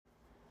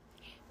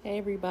Hey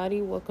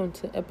everybody, welcome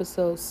to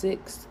episode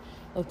 6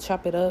 of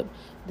Chop It Up.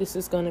 This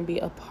is going to be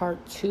a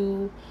part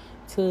 2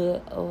 to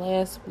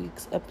last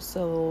week's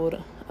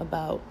episode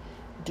about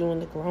doing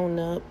the grown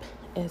up,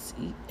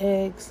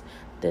 sex,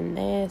 the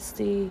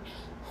nasty,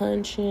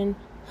 hunching,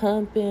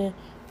 humping,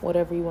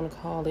 whatever you want to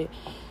call it.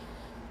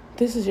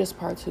 This is just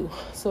part 2.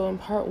 So in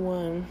part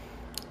 1,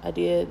 I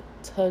did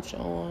touch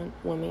on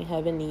women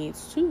having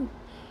needs too.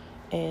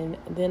 And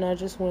then I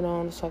just went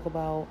on to talk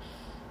about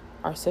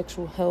our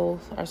sexual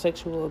health, our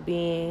sexual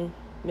being.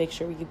 Make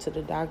sure we get to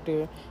the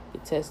doctor,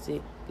 get tested,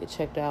 get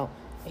checked out,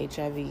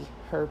 HIV,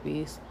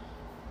 herpes,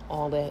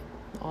 all that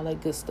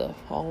good stuff,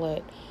 all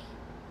that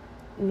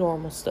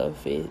normal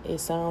stuff. It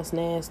sounds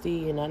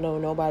nasty, and I know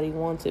nobody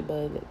wants it,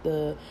 but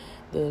the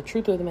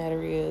truth of the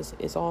matter is,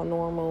 it's all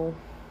normal.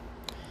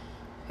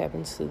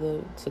 Happens to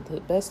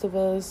the best of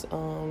us.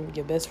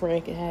 Your best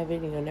friend can have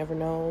it, and you'll never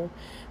know,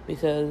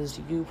 because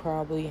you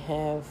probably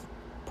have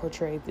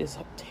portrayed this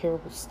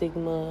terrible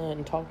stigma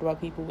and talked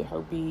about people with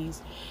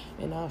herpes,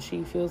 and now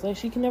she feels like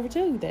she can never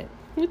tell you that,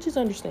 which is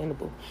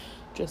understandable.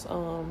 Just it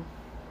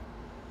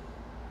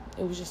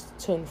was just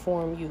to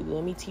inform you.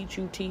 Let me teach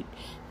you.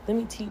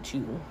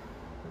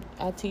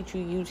 I teach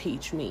you, you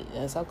teach me.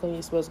 That's how come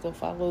you're supposed to go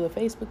follow the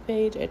Facebook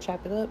page at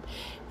Chop It Up,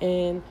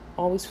 and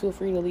always feel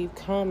free to leave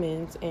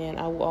comments, and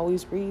I will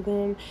always read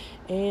them,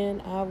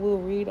 and I will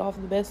read off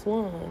the best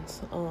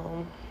ones.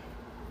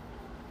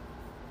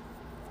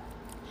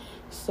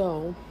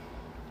 So,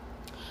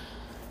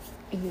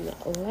 in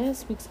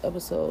last week's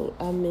episode,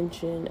 I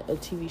mentioned a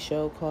TV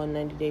show called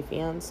 90 Day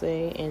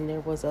Fiancé, and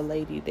there was a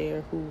lady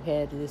there who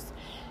had this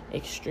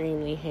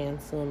extremely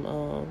handsome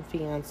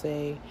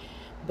fiancé,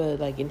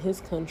 but like in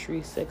his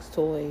country, sex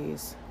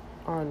toys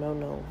are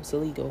no. It's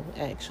illegal,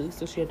 actually.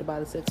 So she had to buy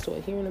the sex toy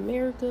here in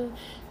America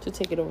to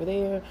take it over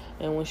there,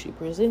 and when she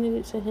presented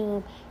it to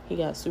him, he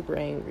got super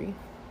angry.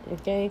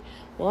 Okay?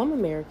 Well, I'm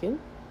American.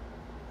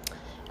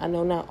 I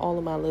know not all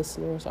of my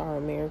listeners are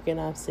American.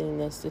 I've seen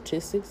the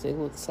statistics. It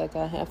looks like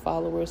I have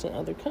followers in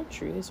other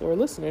countries or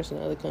listeners in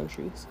other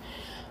countries.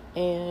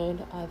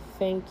 And I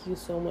thank you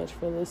so much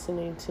for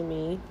listening to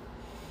me.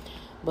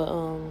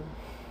 But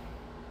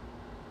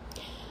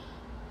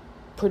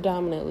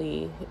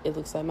predominantly, it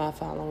looks like my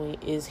following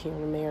is here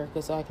in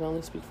America, so I can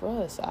only speak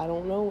for us. I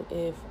don't know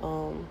if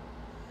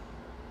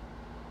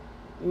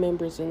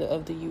members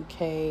of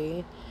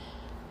the UK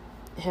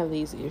have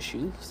these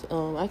issues.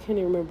 I can't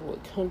even remember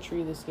what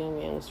country this young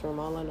man was from.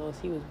 All I know is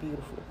he was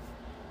beautiful.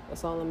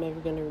 That's all I'm ever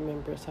going to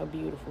remember, is how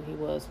beautiful he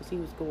was, because he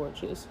was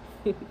gorgeous.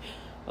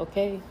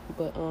 Okay?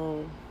 But,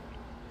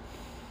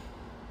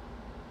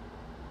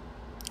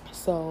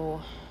 so,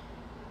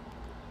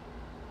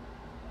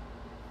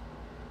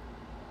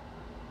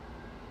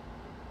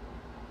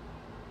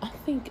 I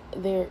think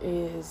there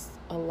is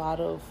a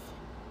lot of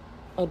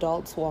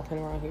adults walking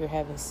around here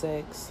having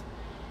sex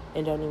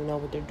and don't even know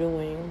what they're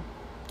doing.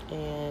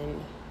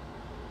 And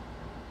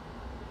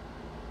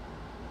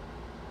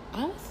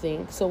I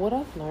think, so what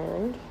I've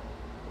learned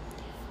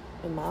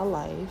in my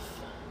life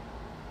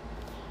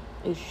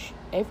is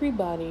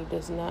everybody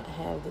does not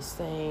have the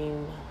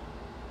same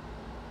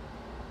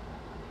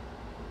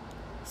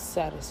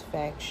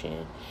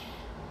satisfaction.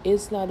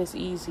 It's not as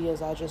easy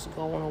as I just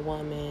go on a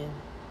woman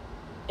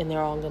and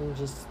they're all going to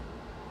just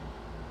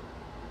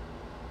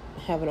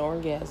have an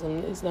orgasm.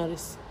 It's not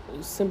as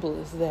simple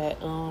as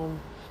that.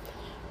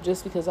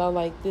 Just because I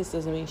like this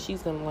doesn't mean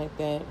she's going to like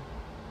that.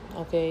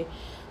 Okay?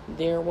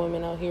 There are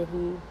women out here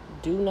who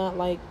do not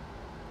like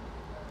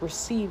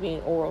receiving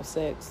oral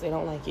sex. They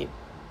don't like it.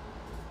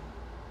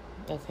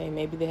 Okay?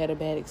 Maybe they had a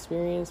bad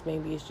experience.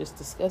 Maybe it's just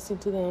disgusting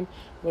to them.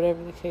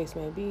 Whatever the case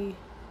may be.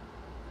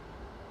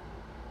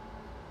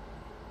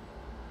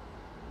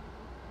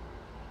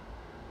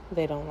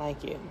 They don't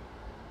like it.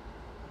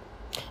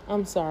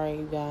 I'm sorry,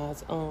 you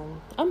guys.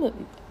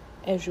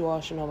 As you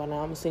all should know by now,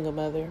 I'm a single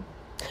mother.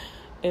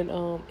 And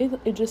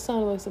it just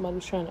sounded like somebody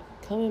was trying to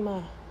come in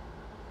my...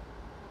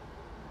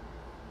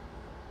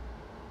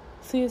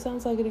 See, it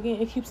sounds like it again.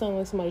 It keeps sounding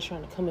like somebody's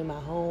trying to come in my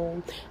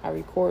home. I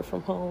record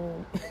from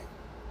home.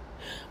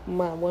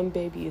 My one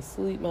baby is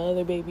asleep. My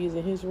other baby is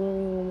in his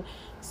room.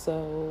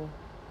 So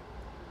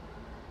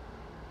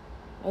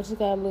I just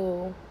got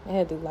I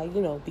had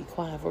to be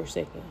quiet for a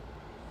second.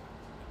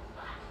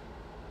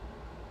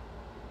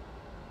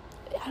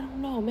 I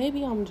don't know,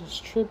 maybe I'm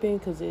just tripping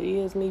because it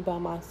is me by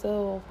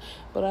myself,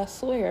 but I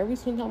swear, every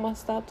single time I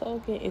stop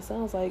talking, it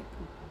sounds like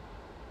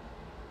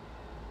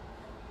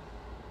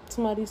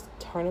somebody's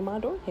turning my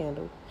door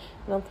handle,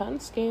 and I'm kind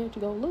of scared to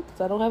go look because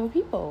I don't have a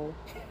peephole.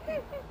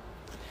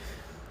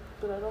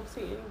 But I don't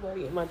see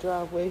anybody in my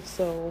driveway,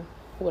 so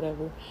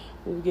whatever,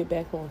 we'll get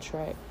back on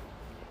track.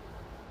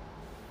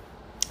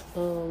 I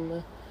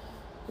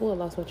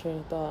lost my train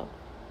of thought.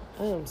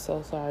 I am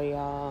so sorry,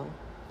 y'all.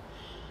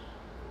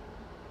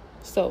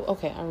 So,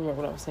 okay, I remember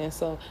what I was saying.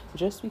 So,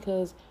 just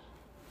because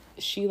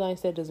she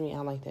likes that doesn't mean I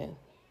like that.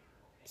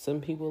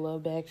 Some people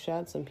love back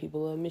shots. Some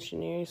people love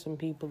missionaries. Some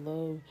people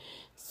love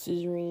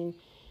scissoring.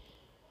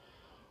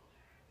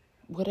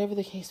 Whatever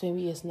the case may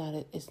be, it's not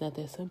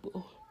that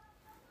simple.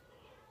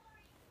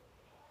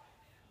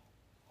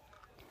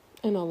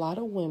 And a lot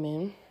of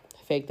women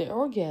fake their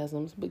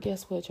orgasms. But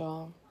guess what,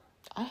 y'all?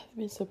 I have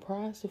been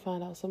surprised to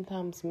find out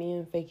sometimes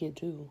men fake it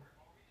too,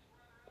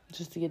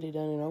 just to get it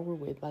done and over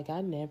with. Like,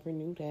 I never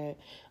knew that.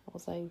 I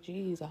was like,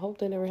 geez, I hope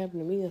that never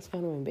happened to me. That's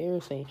kind of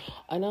embarrassing.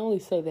 And I only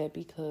say that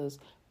because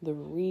the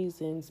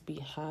reasons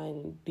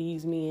behind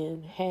these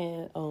men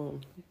had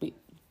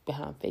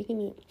behind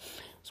faking it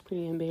was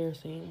pretty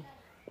embarrassing.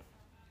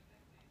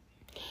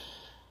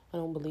 I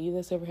don't believe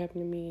that's ever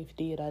happened to me. If it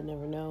did, I'd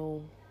never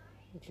know.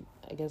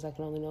 I guess I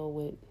can only know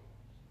what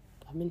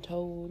I've been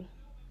told.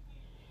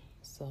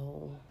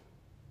 So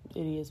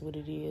it is what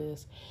it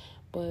is.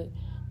 But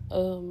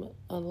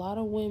a lot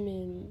of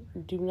women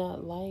do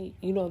not like,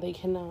 they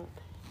cannot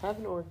have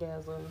an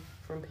orgasm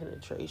from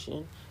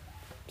penetration.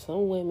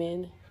 Some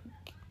women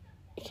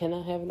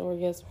cannot have an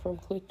orgasm from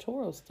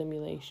clitoral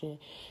stimulation.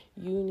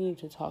 You need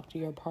to talk to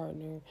your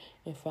partner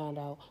and find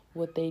out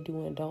what they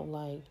do and don't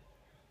like.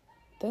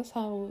 That's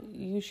how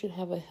you should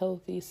have a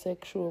healthy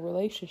sexual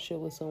relationship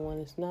with someone.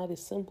 It's not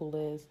as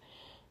simple as,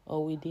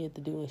 oh, we did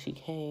the do and she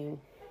came.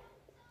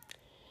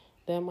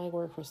 That might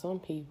work for some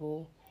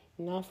people,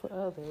 not for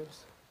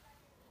others.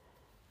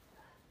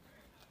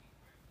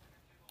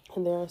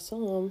 And there are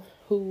some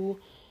who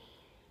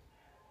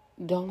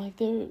don't like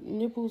their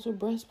nipples or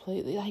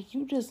breastplate. Like,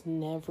 you just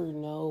never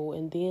know.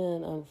 And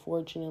then,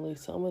 unfortunately,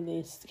 some of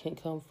this can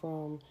come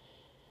from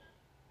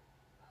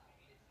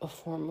a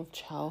form of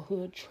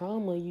childhood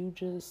trauma. You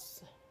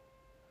just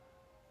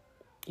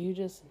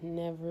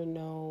never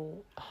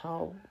know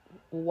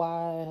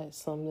why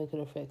something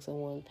could affect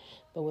someone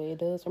the way it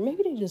does. Or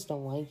maybe they just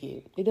don't like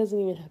it. It doesn't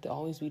even have to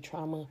always be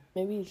trauma.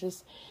 Maybe it's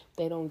just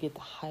they don't get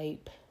the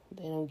hype.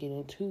 They don't get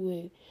into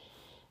it.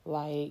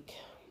 Like,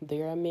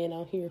 there are men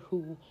out here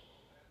who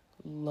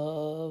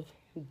love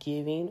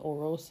giving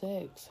oral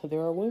sex.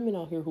 There are women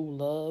out here who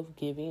love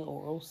giving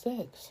oral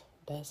sex.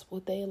 That's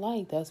what they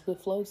like. That's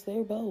what floats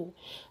their boat.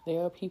 There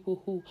are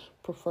people who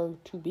prefer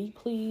to be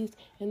pleased,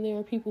 and there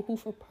are people who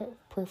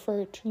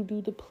prefer to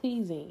do the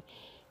pleasing.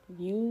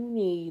 You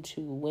need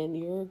to, when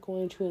you're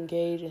going to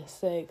engage in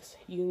sex,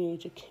 you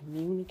need to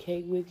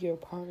communicate with your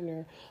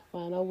partner,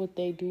 find out what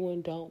they do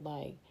and don't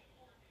like.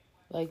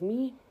 Like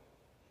me,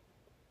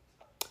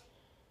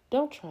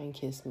 don't try and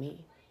kiss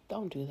me.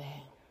 Don't do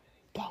that.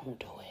 Don't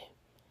do it.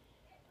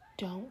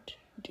 Don't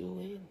do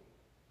it.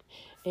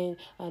 And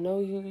I know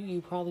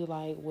you probably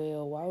like,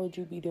 well, why would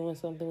you be doing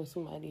something with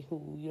somebody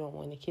who you don't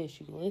want to kiss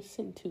you?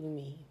 Listen to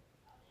me.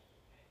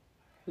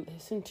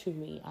 Listen to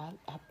me. I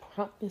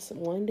promise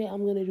one day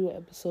I'm going to do an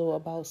episode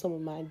about some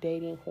of my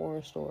dating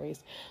horror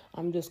stories.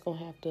 I'm just going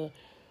to have to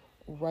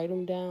write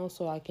them down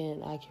so I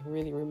can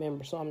really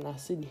remember. So I'm not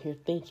sitting here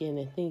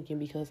thinking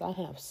because I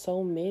have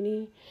so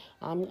many.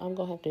 I'm going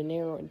to have to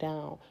narrow it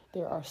down.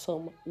 There are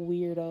some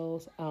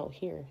weirdos out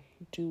here.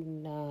 Do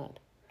not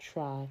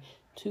try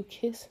to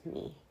kiss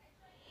me.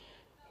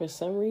 For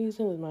some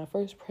reason, with my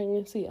first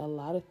pregnancy, a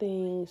lot of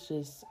things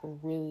just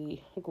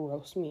really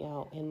grossed me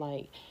out. And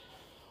like,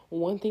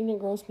 one thing that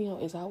grossed me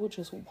out is I would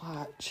just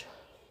watch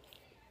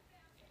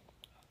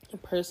a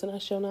person I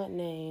shall not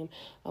name.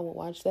 I would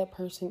watch that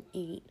person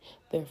eat.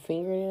 Their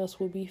fingernails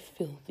would be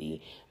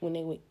filthy. When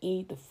they would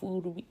eat, the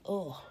food would be,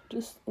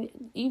 just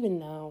even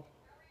now,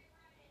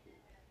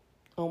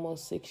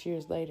 almost 6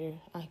 years later,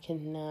 I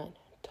cannot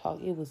talk.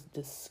 It was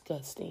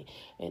disgusting.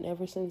 And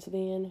ever since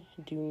then,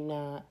 do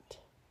not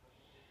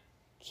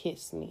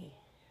kiss me.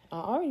 I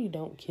already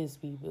don't kiss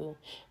people,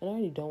 and I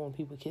already don't want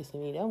people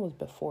kissing me. That was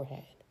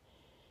beforehand.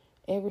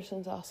 Ever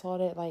since I saw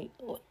that, like,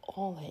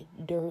 all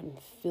that dirt and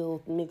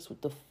filth mixed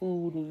with the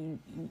food, and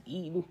you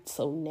eating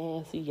so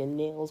nasty, your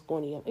nails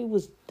going in, it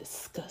was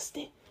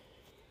disgusting.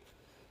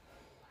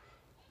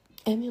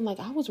 And then, like,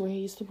 I was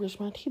raised to brush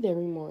my teeth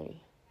every morning.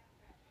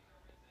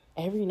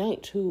 Every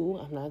night, too.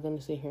 I'm not going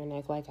to sit here and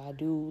act like I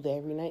do the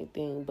every night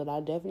thing, but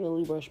I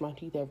definitely brush my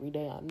teeth every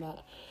day. I'm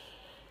not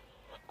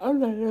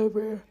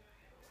ever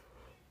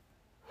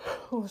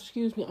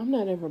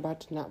about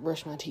to not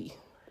brush my teeth.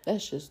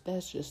 That's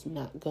just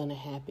not gonna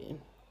happen.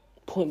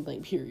 Point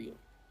blank, period.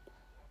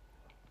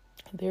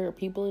 There are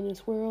people in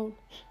this world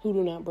who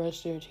do not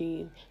brush their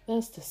teeth.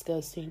 That's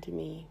disgusting to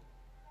me.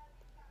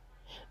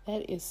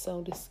 That is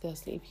so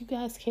disgusting. If you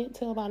guys can't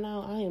tell by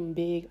now, I am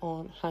big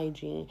on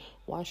hygiene.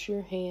 Wash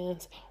your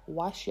hands,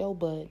 wash your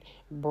butt,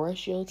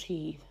 brush your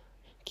teeth,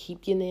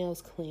 keep your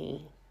nails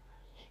clean,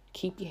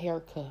 keep your hair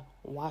cut,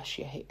 wash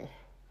your hair.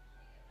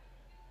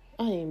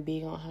 I am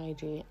big on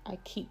hygiene. I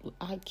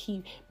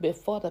keep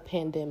before the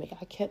pandemic,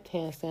 I kept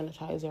hand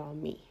sanitizer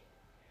on me.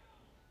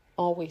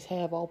 Always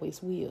have,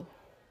 always will.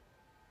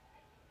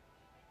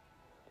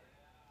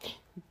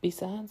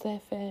 Besides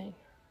that fact,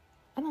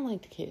 I don't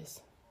like to kiss.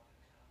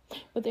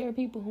 But there are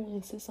people who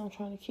insist on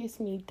trying to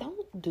kiss me.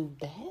 Don't do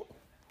that.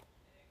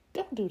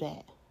 Don't do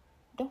that.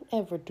 Don't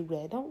ever do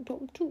that. Don't.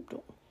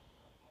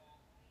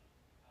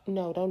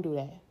 No, don't do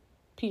that.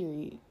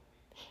 Period.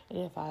 And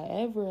if I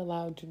ever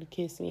allowed you to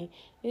kiss me,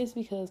 it's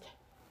because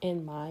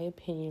in my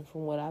opinion,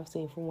 from what I've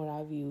seen, from what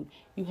I've viewed,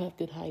 you have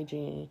good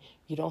hygiene.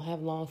 You don't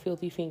have long,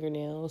 filthy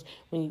fingernails.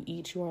 When you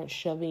eat, you aren't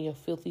shoving your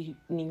filthy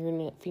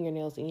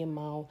fingernails in your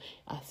mouth.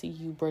 I see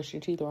you brush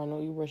your teeth, or I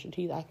know you brush your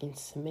teeth. I can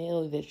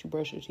smell that you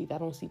brush your teeth. I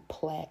don't see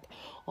plaque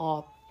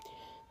all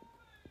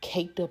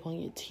caked up on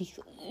your teeth.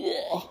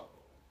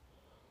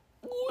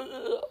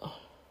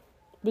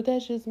 But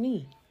that's just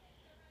me.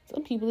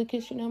 Some people that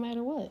kiss you no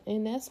matter what,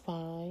 and that's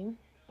fine.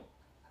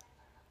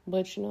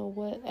 But you know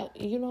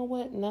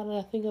what? Now that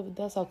I think of it,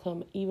 that's how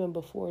come even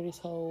before this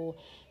whole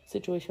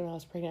situation when I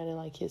was pregnant, I didn't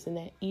like kissing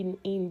that.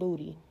 Eating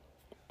booty.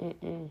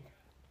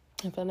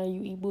 If I know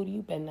you eat booty,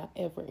 you better not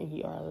ever in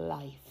your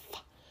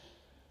life.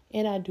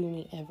 And I do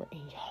mean ever in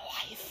your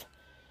life.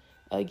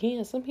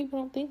 Again, some people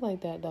don't think like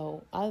that,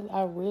 though.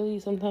 I really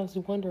sometimes be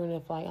wondering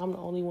if, like, I'm the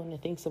only one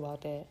that thinks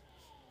about that.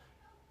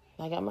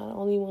 Like, I'm not the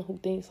only one who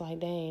thinks,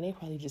 like, dang, they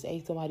probably just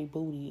ate somebody's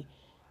booty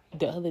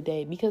the other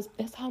day. Because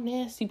that's how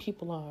nasty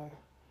people are.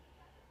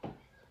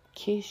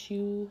 Kiss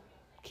you,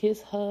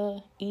 kiss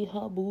her, eat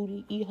her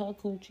booty, eat her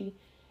coochie,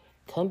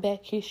 come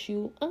back, kiss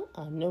you. No.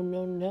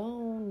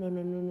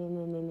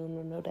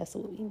 That's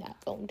what we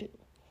not gonna do.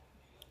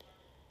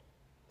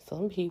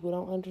 Some people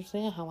don't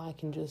understand how I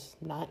can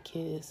just not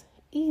kiss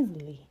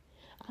easily.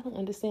 I don't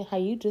understand how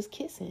you just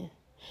kissing.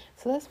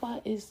 So that's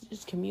why it's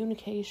just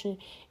communication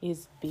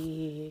is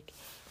big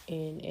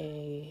in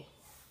a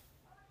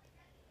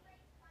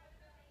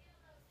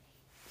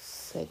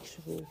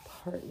sexual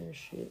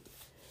partnership.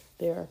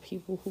 There are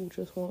people who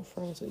just want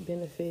friends with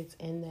benefits,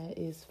 and that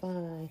is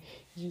fine.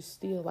 You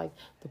still, like,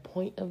 the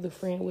point of the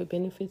friend with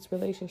benefits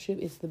relationship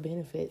is the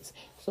benefits.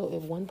 So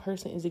if one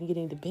person isn't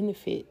getting the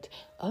benefit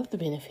of the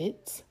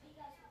benefits,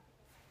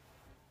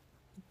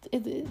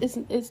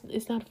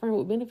 it's not a friend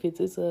with benefits.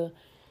 It's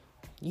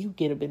you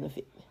get a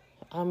benefit.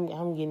 I'm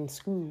getting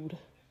screwed.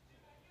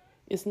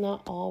 It's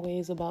not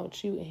always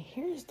about you. And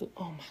here's the,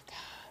 oh my God.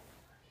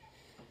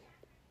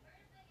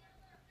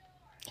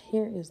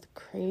 Here is the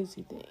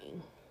crazy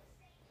thing.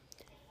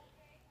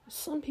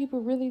 Some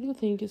people really do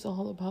think it's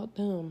all about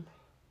them.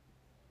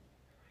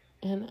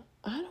 And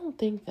I don't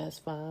think that's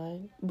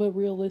fine. But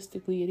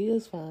realistically, it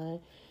is fine.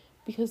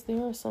 Because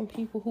there are some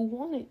people who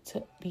want it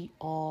to be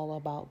all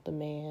about the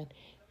man.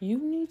 You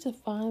need to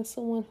find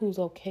someone who's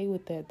okay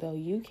with that, though.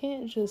 You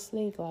can't just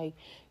think like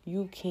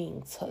you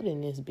King Tut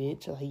in this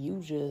bitch. Like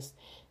you just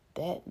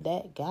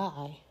that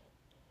guy.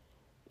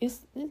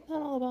 It's not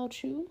all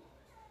about you.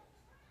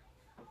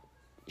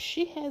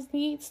 She has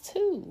needs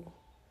too.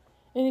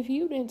 And if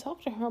you didn't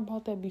talk to her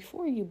about that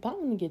before, you're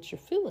bound to get your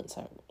feelings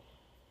hurt.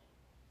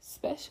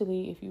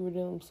 Especially if you were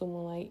dealing with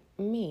someone like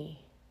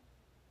me.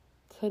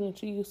 Cutting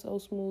to you so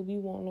smooth, you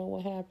won't know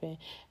what happened.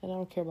 And I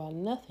don't care about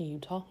nothing you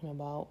talking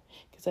about.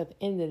 Because at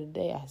the end of the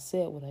day, I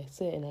said what I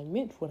said. And I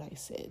meant what I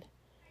said.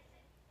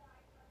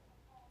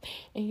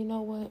 And you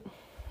know what?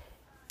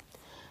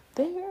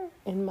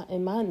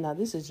 Now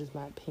this is just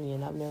my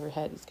opinion. I've never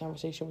had this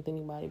conversation with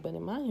anybody, but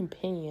in my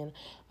opinion,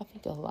 I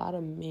think a lot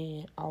of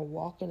men are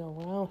walking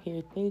around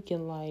here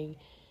thinking like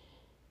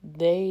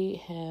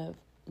they have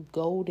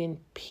golden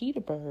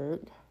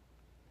Peterburg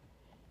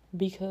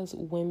because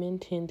women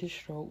tend to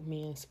stroke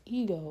men's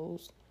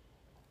egos.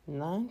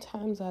 9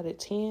 times out of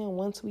 10,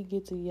 once we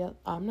get together,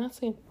 I'm not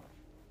saying,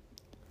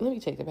 let me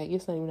take that back.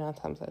 It's not even 9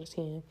 times out of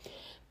 10.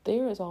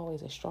 There is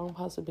always a strong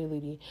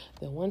possibility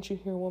that once you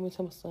hear a woman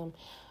tell something,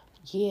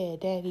 yeah,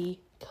 daddy,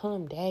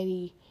 come,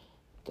 daddy,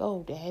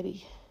 go,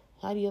 daddy.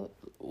 How do you,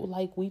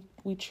 like, we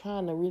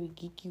trying to really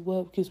geek you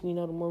up because we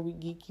know the more we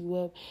geek you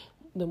up,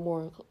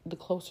 the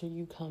closer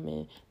you come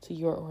in to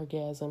your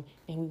orgasm,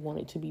 and we want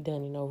it to be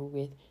done and over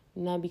with.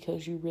 Not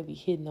because you really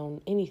hitting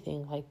on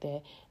anything like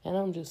that, and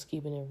I'm just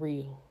keeping it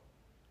real.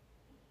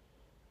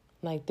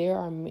 Like,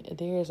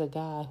 there's a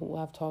guy who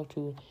I've talked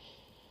to,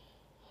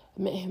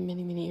 met him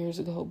many, many years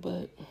ago,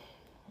 but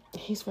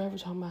he's forever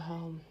talking about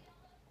how,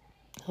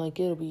 like,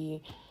 it'll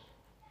be,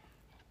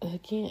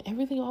 again,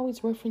 everything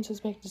always references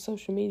back to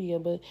social media,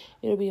 but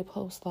it'll be a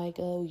post like,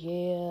 oh,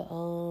 yeah,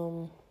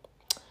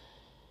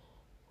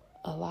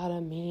 a lot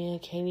of men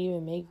can't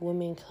even make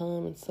women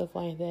come and stuff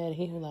like that. And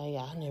he was like,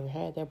 I never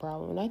had that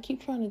problem. And I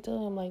keep trying to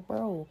tell him, like,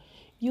 bro,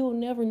 you'll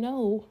never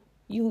know.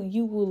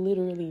 You will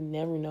literally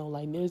never know.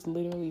 Like, there's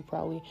literally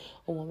probably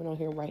a woman on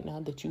here right now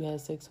that you had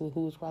sex with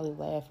who was probably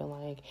laughing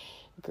like,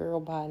 girl,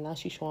 bye. Now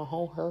she's showing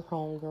her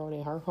homegirl.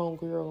 Then her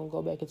homegirl gonna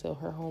go back and tell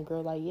her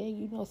homegirl, like, yeah,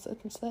 you know, such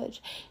and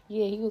such.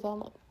 Yeah, he was all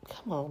like,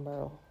 come on,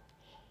 bro.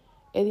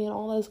 And then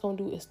all that's going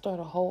to do is start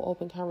a whole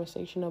open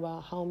conversation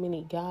about how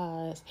many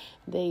guys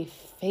they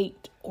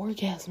faked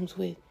orgasms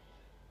with.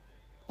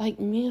 Like,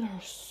 men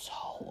are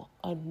so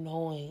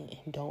annoying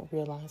and don't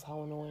realize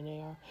how annoying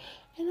they are.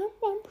 And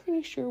I'm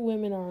pretty sure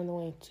women are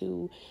annoying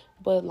too.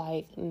 But,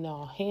 like,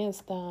 no,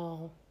 hands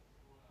down,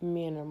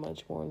 men are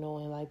much more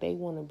annoying. Like, they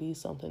want to be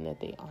something that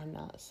they are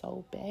not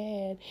so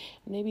bad.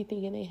 And they be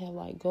thinking they have,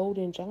 like,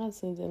 Golden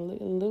Johnsons. And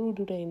little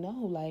do they know,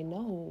 like,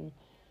 no,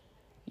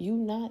 you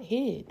not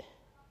it.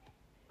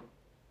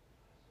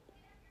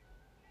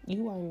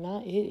 You are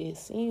not it. It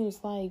seems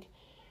like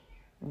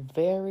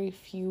very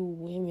few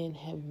women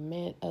have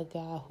met a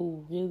guy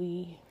who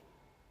really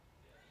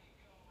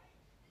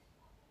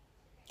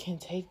can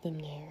take them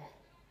there.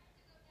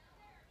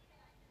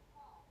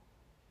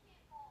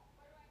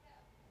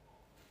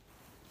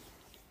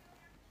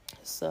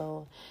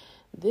 So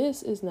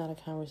this is not a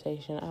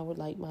conversation I would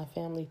like my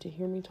family to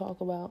hear me talk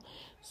about.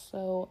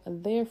 So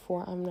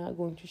therefore, I'm not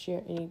going to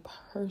share any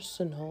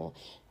personal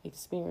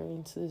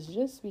experiences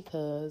just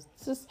because,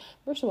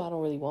 first of all, I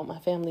don't really want my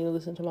family to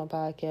listen to my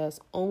podcast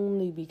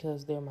only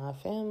because they're my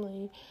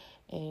family.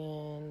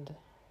 And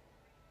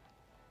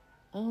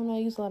I don't know, I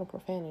use a lot of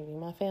profanity.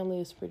 My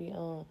family is pretty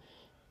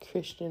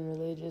Christian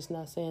religious,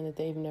 not saying that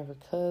they've never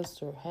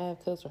cussed or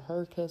have cussed or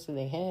heard cuss, or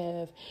they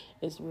have.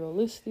 It's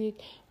realistic,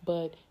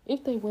 but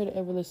if they were to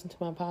ever listen to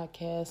my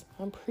podcast,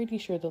 I'm pretty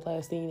sure the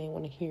last thing they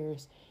want to hear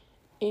is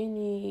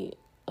any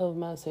of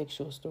my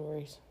sexual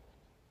stories,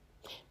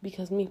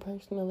 because me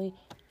personally,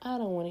 I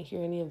don't want to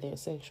hear any of their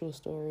sexual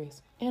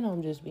stories, and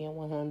I'm just being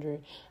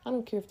 100. I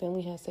don't care if they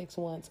only had sex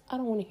once. I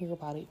don't want to hear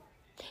about it.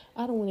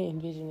 I don't want to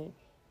envision it.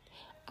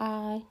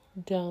 I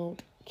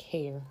don't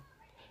care.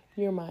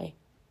 You're my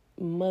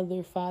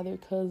mother, father,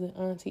 cousin,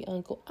 auntie,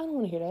 uncle. I don't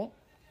want to hear that.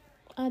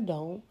 I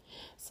don't.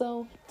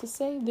 So to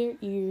save their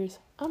ears,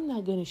 I'm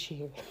not going to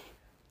share.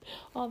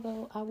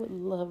 Although I would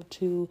love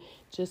to,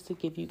 just to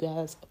give you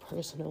guys a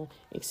personal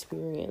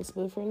experience.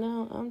 But for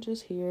now, I'm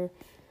just here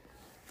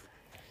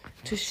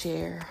to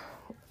share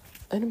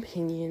an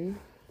opinion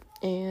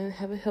and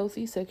have a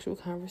healthy sexual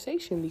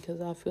conversation,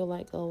 because I feel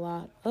like a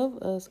lot of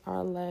us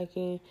are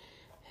lacking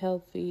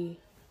healthy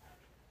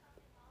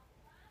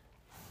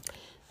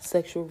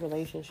sexual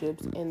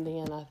relationships, and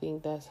then I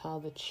think that's how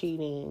the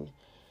cheating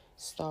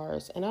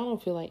starts. And I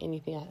don't feel like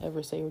anything I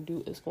ever say or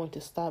do is going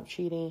to stop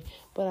cheating,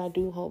 but I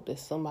do hope that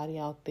somebody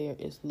out there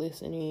is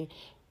listening,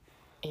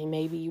 and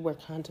maybe you were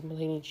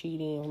contemplating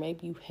cheating, or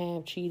maybe you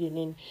have cheated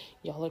and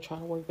y'all are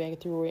trying to work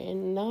back through it,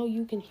 and now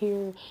you can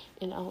hear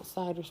an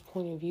outsider's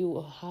point of view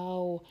of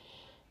how,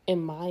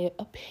 in my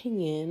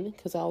opinion,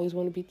 because I always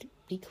want to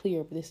be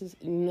clear, but this is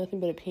nothing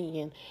but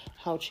opinion,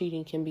 how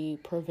cheating can be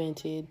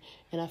prevented.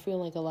 And I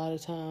feel like a lot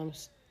of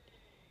times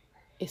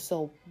it's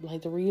so,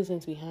 like, the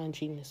reasons behind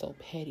cheating is so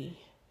petty.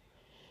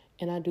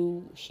 And I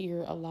do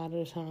hear a lot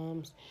of the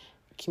times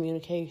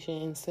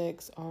communication and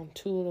sex are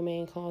two of the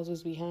main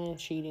causes behind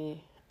cheating.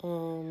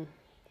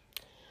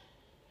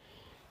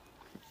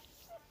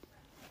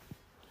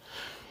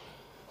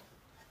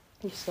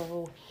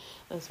 So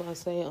that's why I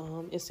say,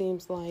 it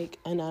seems like,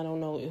 and I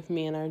don't know if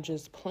men are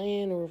just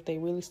playing or if they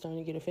really starting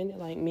to get offended,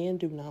 like, men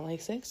do not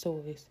like sex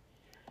toys.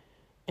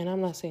 And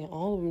I'm not saying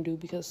all of them do,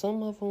 because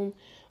some of them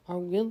are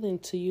willing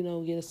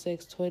to, get a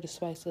sex toy to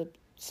spice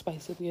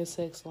up your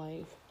sex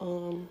life.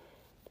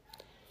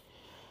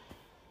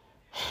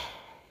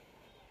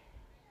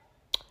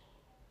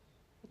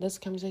 That's a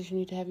conversation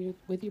you need to have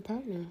with your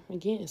partner.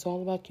 Again, it's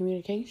all about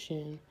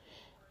communication.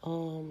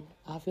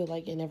 I feel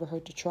like it never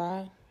hurt to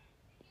try.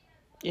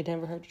 It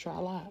never hurt to try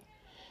a lot.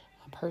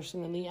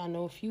 Personally, I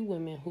know a few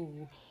women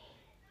who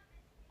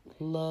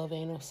love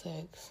anal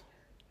sex.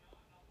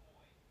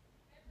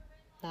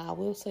 Now, I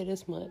will say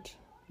this much.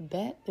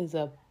 That is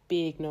a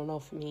big no-no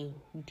for me.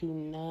 Do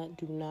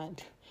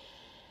not.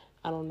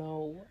 I don't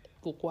know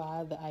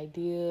why the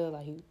idea,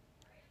 like,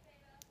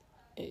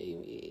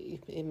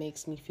 it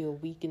makes me feel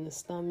weak in the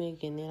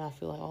stomach, and then I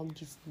feel like all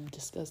these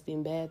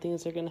disgusting bad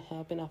things are going to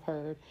happen. I've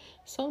heard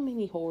so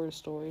many horror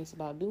stories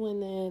about doing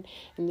that,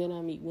 and then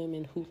I meet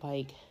women who,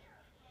 like,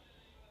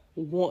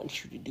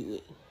 want you to do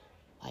it.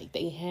 Like,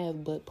 they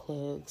have butt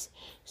plugs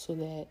so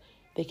that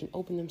they can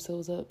open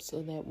themselves up,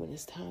 so that when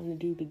it's time to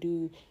do the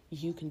do,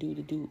 you can do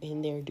the do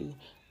in their do.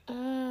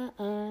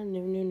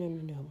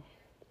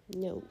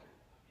 No.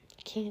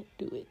 Can't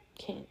do it.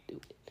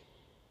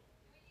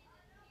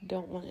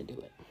 Don't want to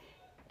do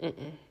it.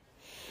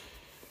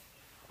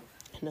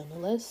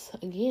 Nonetheless,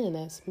 again,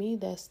 that's me,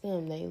 that's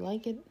them. They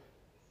like it.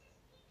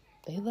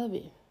 They love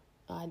it.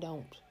 I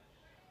don't.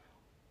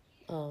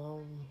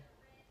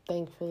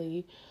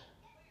 Thankfully,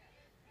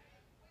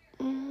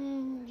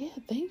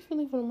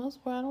 thankfully for the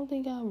most part, I don't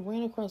think I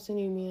ran across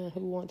any men who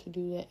want to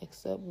do that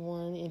except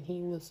one, and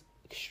he was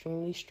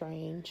extremely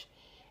strange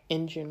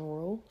in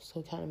general,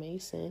 so it kind of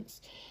made sense.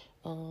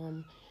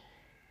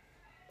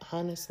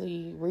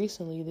 Honestly,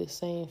 recently, this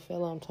same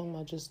fella I'm talking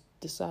about just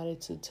decided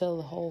to tell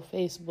the whole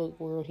Facebook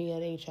world he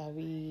had HIV.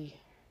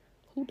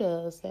 Who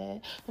does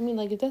that? I mean,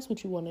 like, if that's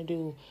what you want to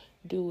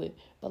do it.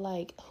 But,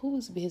 like,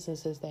 whose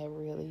business is that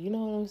really? You know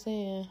what I'm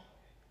saying?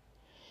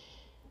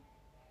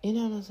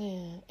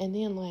 And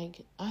then, like,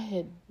 I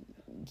had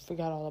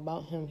forgot all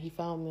about him. He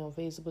found me on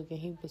Facebook, and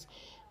he was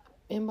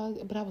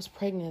but I was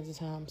pregnant at the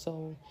time.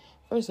 So,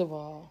 first of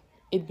all,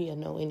 it'd be a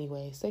no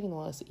anyway. Second of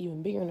all, it's an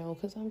even bigger no,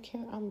 because I'm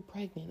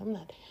pregnant. I'm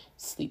not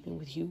sleeping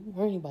with you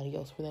or anybody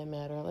else for that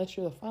matter, unless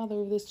you're the father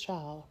of this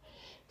child.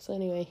 So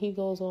anyway, he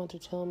goes on to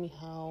tell me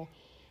how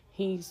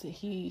he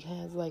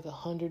has like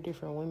 100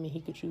 different women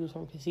he could choose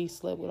from because he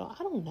slept with all.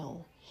 I don't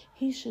know.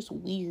 He's just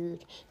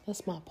weird.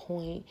 That's my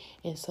point.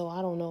 And so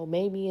I don't know.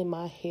 Maybe in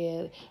my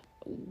head,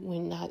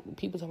 when not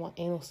people talk about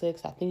anal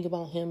sex, I think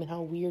about him and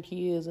how weird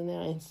he is, and then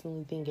I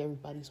instantly think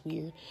everybody's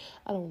weird.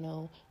 I don't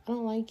know. I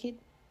don't like it.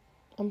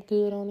 I'm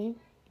good on it.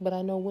 But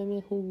I know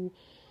women who,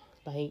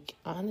 like,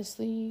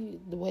 honestly,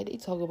 the way they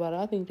talk about it,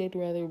 I think they'd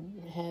rather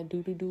have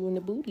do-do-do in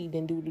the booty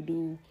than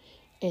do-do-do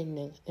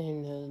in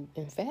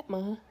fat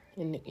ma,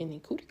 in the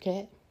cootie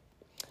cat.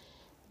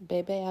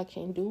 Baby, I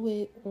can't do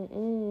it.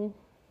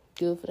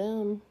 Good for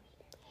them.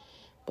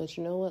 But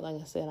you know what?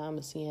 Like I said, I'm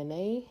a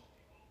CNA.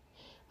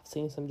 I've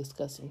seen some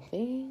disgusting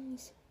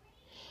things.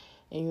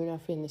 And you're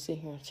not finna sit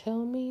here and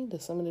tell me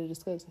that some of the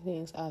disgusting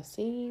things I've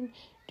seen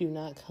do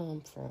not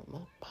come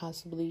from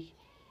possibly,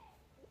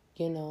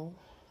 either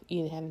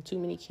having too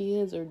many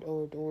kids or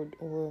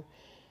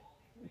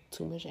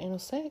too much anal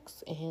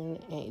sex. And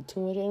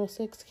too much anal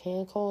sex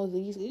can cause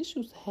these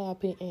issues to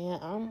happen.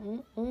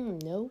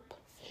 And nope.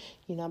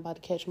 You're not about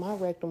to catch my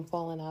rectum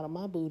falling out of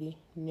my booty.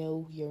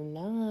 No, you're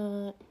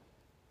not.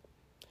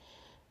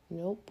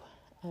 Nope.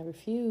 I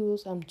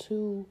refuse. I'm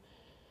too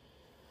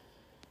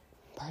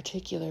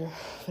particular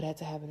for that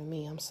to happen to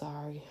me. I'm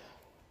sorry.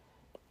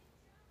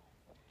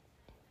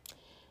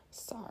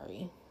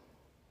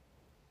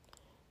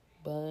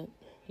 But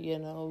they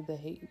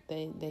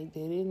did,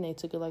 and they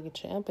took it like a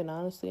champ. And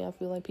honestly, I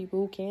feel like people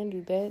who can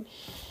do that,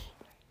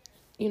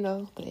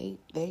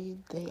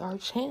 they are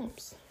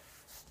champs.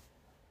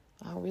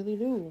 I really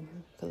do,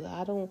 because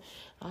I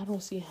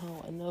don't see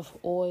how enough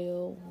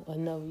oil,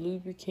 enough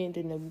lubricant,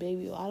 enough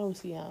baby oil, I don't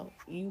see how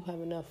you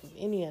have enough of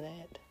any of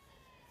that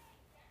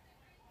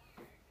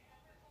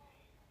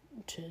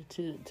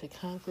to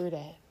conquer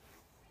that.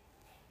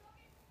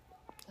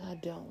 I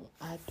don't.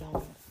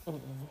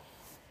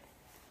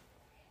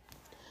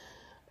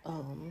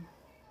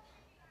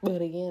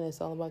 But again, it's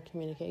all about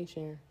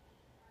communication.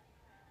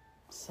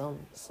 Some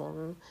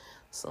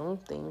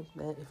think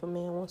that if a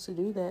man wants to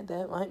do that,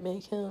 that might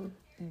make him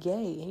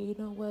gay. And you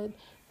know what?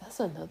 That's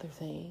another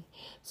thing.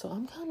 So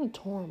I'm kind of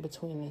torn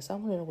between this. I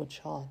want to know what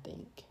y'all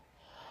think.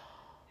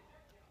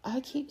 I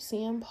keep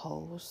seeing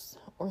posts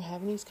or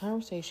having these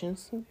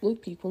conversations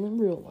with people in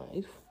real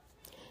life.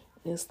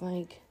 It's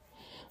like,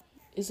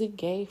 is it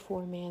gay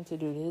for a man to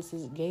do this?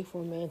 Is it gay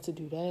for a man to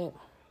do that?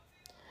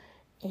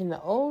 And the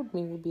old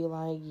me would be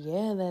like,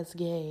 yeah, that's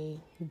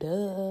gay.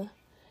 Duh.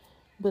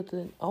 But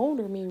the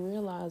older me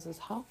realizes,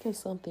 how can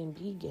something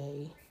be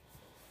gay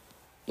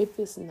if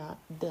it's not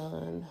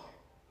done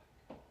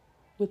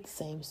with the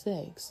same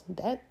sex?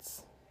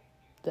 That's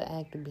the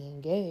act of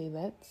being gay.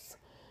 That's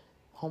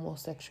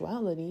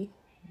homosexuality,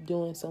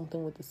 doing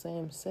something with the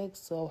same sex.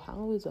 So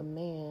how is a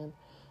man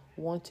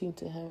wanting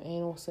to have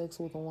anal sex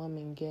with a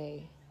woman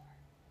gay?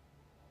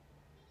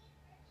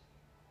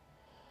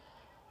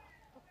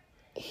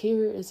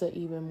 Here is an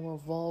even more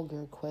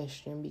vulgar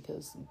question,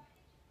 because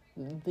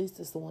this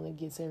is the one that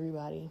gets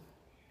everybody.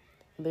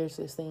 There's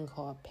this thing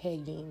called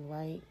pegging,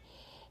 right?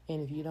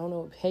 And if you don't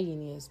know what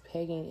pegging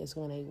is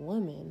when a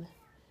woman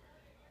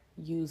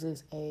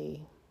uses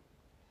a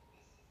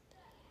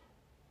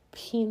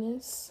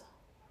penis,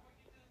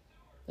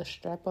 a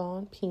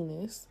strap-on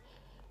penis,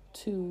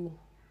 to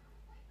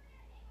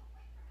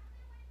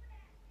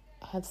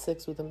have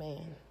sex with a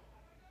man.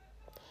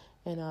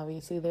 And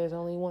obviously there's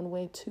only one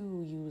way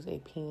to use a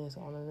penis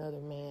on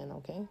another man,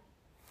 okay?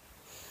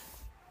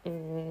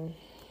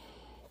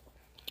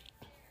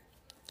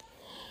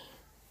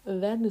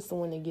 That is the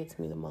one that gets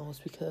me the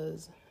most,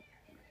 because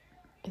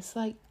it's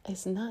like,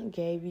 it's not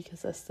gay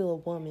because I'm still a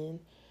woman,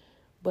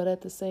 but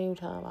at the same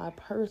time, I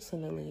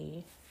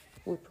personally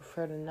would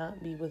prefer to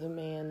not be with a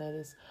man that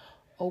is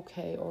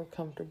okay or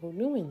comfortable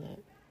doing that.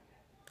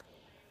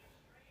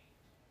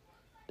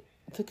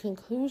 The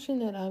conclusion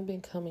that I've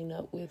been coming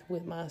up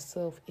with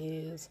myself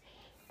is,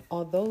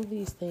 although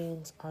these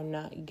things are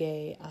not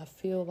gay, I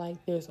feel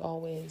like there's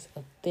always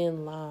a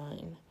thin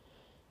line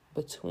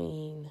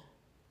between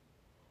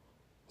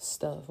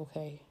stuff,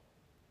 okay?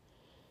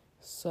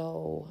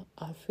 So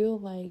I feel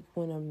like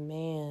when a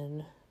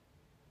man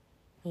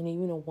and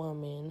even a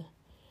woman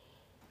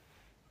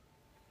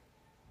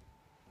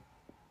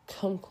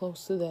come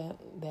close to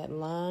that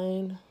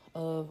line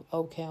of,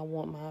 okay, I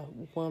want my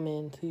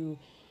woman to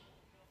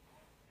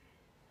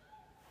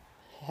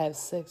have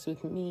sex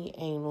with me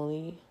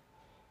anally,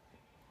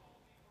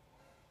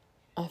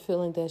 I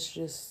feel like that's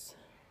just,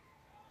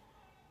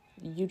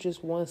 you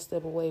just one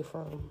step away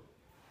from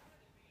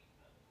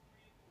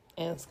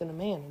asking a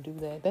man to do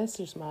that. That's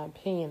just my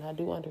opinion. I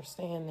do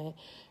understand that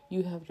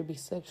you have to be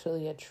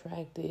sexually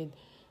attracted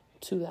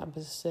to the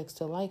opposite sex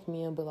to like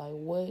men, but like,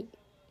 what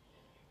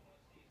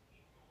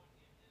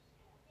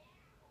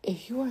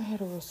if you are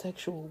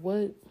heterosexual?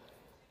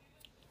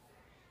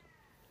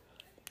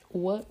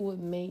 What would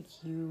make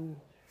you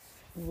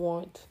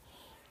want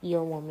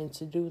your woman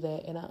to do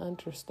that? And I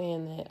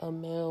understand that a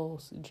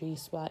male's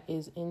G-spot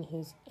is in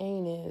his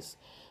anus,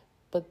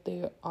 but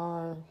there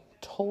are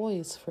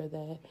toys for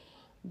that.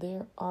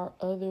 There are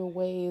other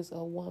ways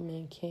a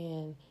woman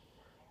can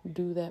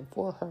do that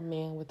for her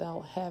man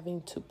without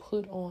having to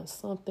put on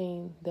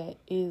something that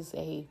is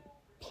a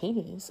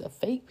penis, a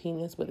fake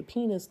penis, but a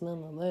penis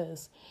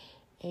nonetheless.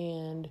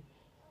 And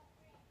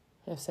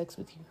have sex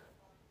with you.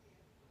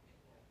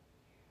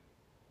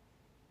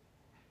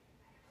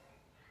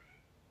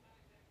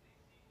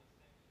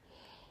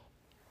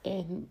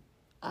 And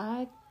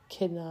I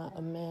cannot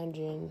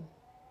imagine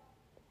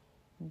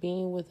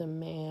being with a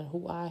man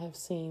who I have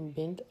seen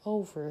bent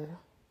over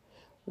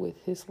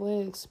with his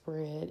legs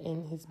spread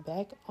and his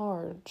back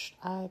arched.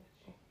 I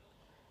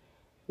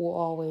will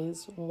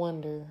always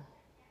wonder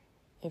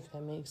if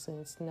that makes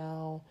sense.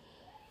 Now,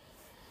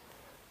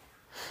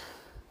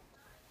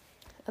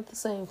 at the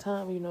same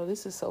time,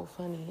 this is so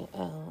funny.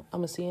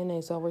 I'm a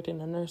CNA, so I worked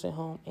in a nursing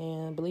home,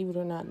 and believe it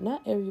or not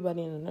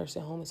everybody in the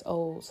nursing home is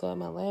old. So at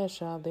my last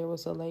job, there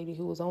was a lady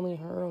who was only in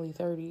her early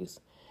 30s.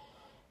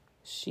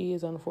 She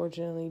is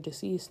unfortunately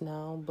deceased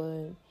now,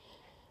 but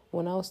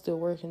when I was still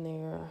working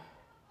there,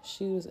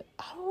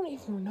 I don't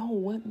even know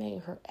what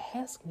made her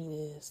ask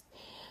me this,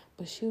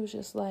 but she was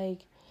just like,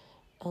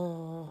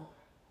 I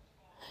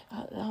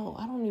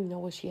don't even know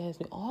what she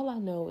asked me. All I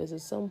know is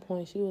at some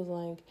point she was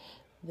like,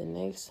 the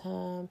next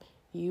time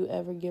you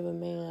ever give a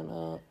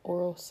man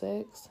oral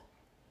sex,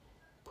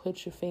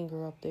 put your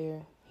finger up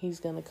there. He's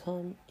going to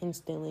come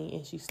instantly.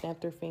 And she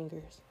snapped her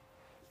fingers.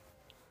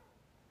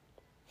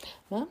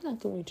 Now, I'm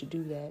not going to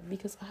do that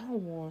because I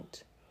don't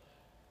want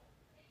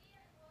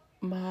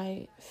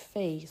my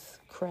face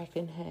cracked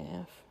in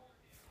half.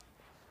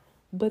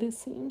 But it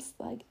seems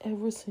like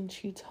ever since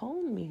she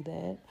told me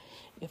that,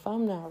 if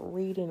I'm not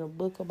reading a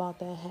book about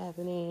that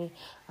happening,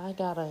 I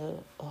got a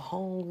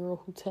homegirl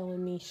who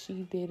telling me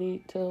she did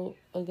it to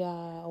a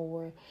guy,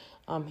 or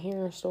I'm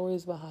hearing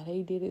stories about how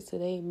they did it to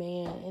their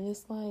man, and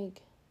it's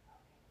like,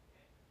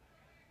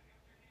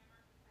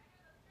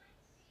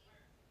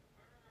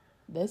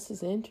 this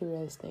is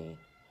interesting.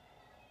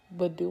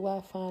 But do I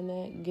find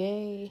that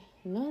gay?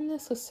 Not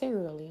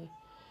necessarily.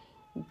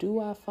 Do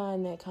I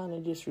find that kind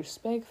of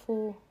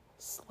disrespectful?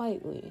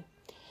 Slightly.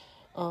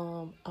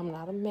 I'm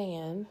not a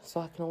man,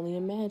 so I can only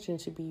imagine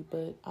to be,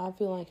 but I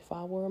feel like if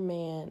I were a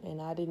man and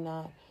I did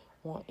not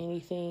want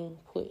anything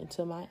put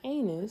into my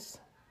anus,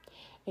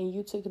 and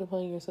you took it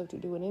upon yourself to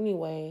do it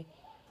anyway,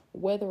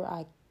 whether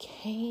I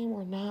came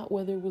or not,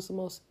 whether it was the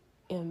most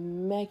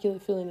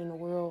immaculate feeling in the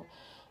world,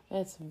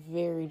 that's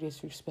very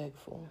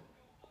disrespectful.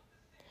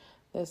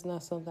 That's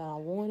not something I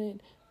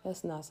wanted.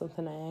 That's not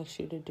something I asked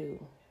you to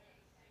do.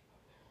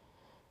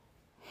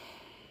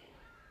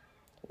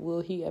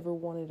 Will he ever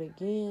want it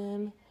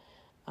again?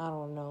 I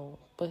don't know.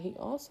 But he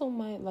also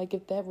might, like,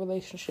 if that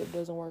relationship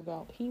doesn't work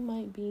out, he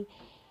might be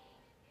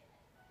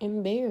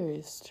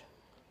embarrassed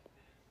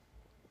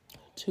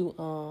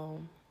to,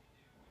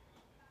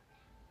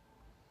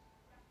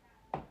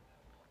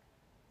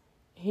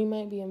 he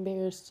might be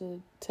embarrassed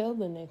to tell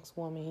the next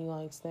woman he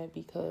likes that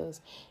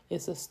because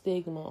it's a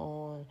stigma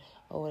on,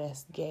 oh,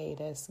 that's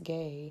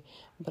gay.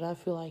 But I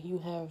feel like you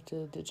have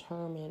to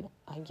determine,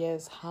 I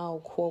guess,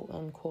 how quote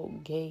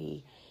unquote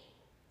gay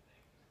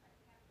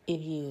it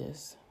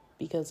is.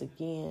 Because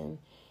again,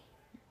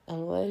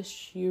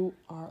 unless you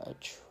are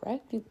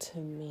attracted to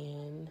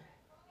men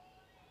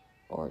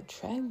or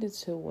attracted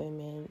to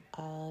women,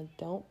 I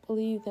don't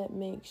believe that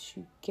makes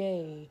you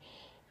gay.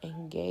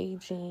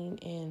 Engaging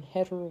in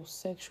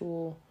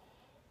heterosexual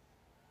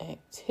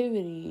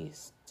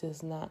activities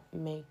does not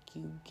make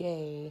you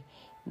gay,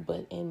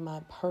 but in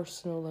my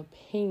personal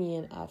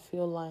opinion, I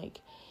feel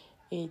like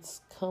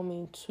it's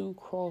coming too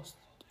close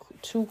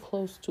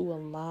to a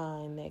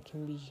line that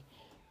can be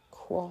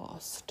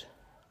crossed.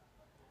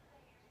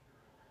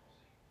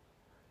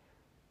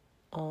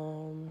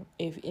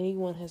 If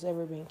anyone has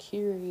ever been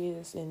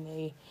curious and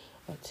they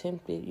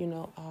attempted,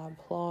 I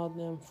applaud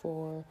them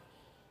for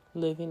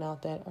living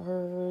out that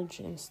urge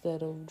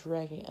instead of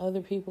dragging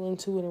other people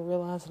into it and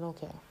realizing,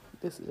 okay,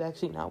 this is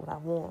actually not what I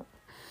want.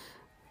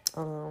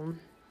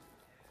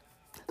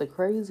 The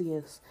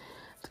craziest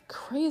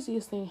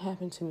thing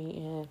happened to me,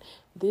 and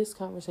this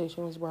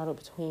conversation was brought up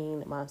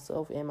between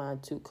myself and my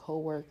two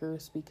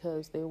coworkers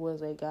because there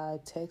was a guy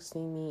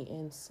texting me,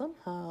 and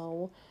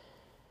somehow,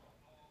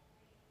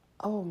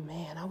 oh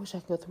man, I wish I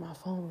could go through my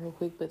phone real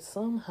quick, but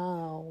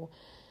somehow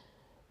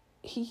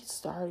he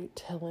started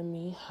telling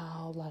me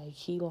how, like,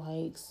 he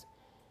likes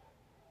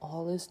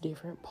all this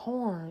different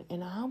porn.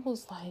 And I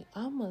was like,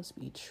 I must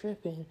be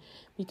tripping,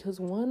 because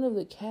one of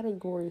the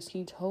categories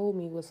he told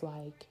me was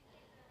like,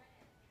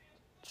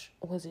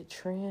 was it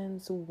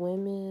trans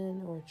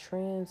women or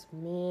trans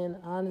men?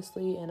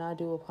 Honestly, and I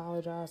do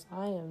apologize,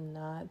 I am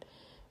not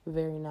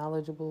very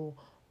knowledgeable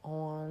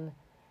on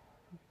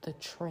the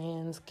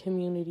trans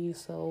community,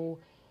 so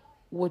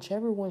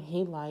whichever one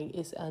he liked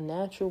is a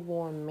natural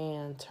born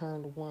man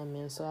turned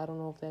woman. So I don't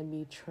know if that'd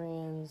be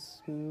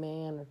trans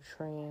man or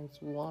trans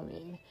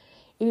woman.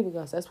 Anyway,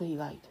 guys, that's what he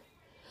liked.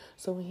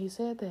 So when he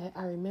said that,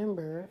 I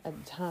remember at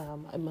the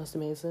time, it must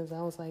have made sense.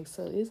 I was like,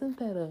 so isn't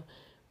that a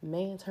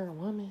man turned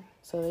woman?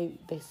 So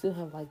they still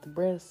have like the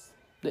breasts.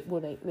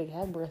 Well, they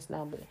have breasts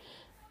now, but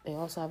they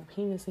also have a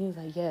penis. And he's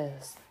like,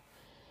 yes.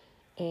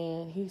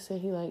 And he said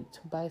he liked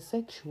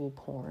bisexual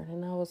porn.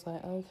 And I was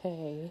like,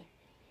 okay.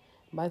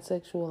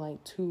 bisexual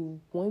like two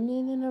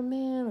women and a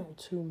man or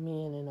two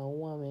men and a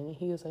woman? And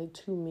he was like,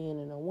 two men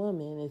and a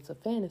woman. It's a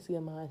fantasy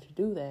of mine to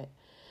do that.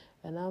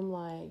 And I'm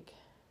like,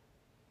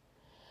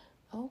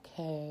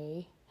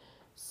 okay.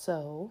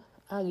 So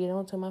I get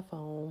onto my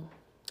phone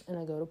and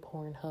I go to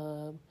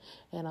Pornhub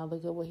and I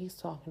look at what he's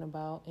talking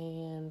about,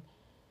 and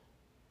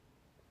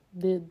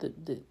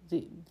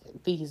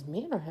these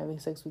men are having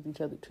sex with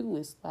each other too.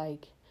 It's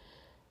like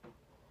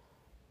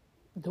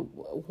the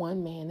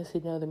one man is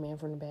hitting the other man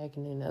from the back,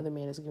 and then the other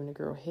man is giving the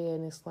girl head,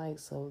 and it's like,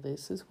 so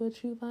this is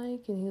what you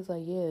like? And he's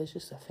like, yeah, it's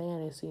just a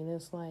fantasy. And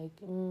it's like,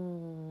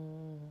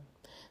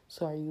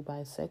 so are you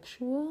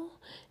bisexual?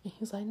 And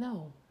he's like,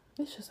 no,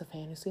 it's just a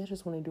fantasy. I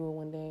just want to do it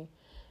one day.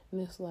 And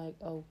it's like,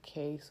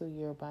 okay, so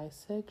you're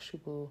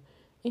bisexual.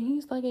 And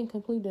he's like in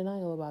complete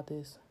denial about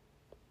this.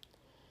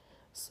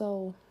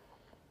 So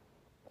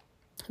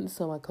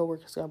my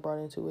coworkers got brought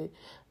into it.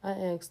 I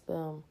asked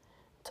them,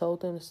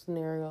 told them the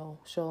scenario,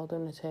 showed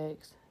them the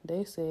text.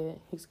 They said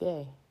he's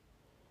gay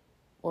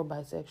or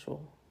bisexual,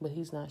 but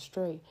he's not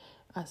straight.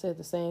 I said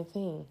the same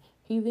thing.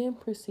 He then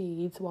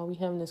proceeds, while we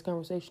having this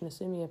conversation, to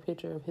send me a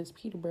picture of his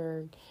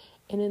Peterberg,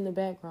 and in the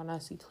background I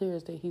see clear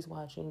as day he's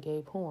watching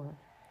gay porn.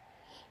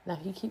 Now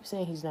he keeps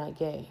saying he's not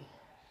gay.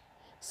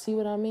 See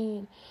what I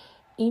mean?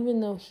 Even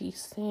though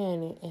he's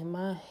saying it, in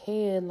my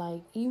head,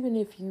 like, even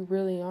if you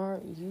really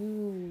aren't,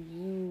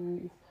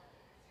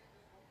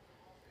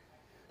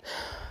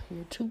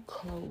 you're too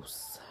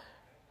close.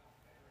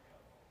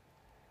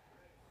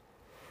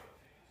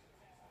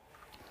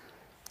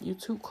 You're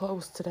too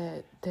close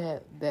to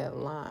that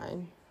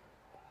line.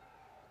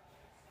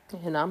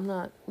 And I'm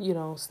not,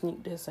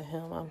 sneak dissing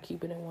him. I'm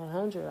keeping it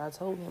 100. I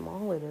told him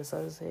all of this.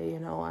 I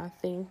said, I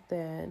think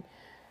that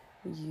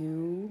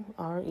you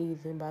are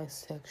either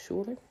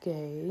bisexual or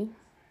gay.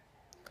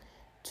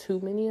 Too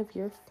many of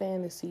your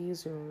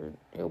fantasies or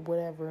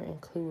whatever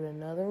include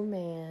another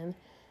man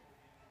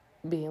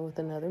being with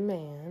another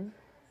man.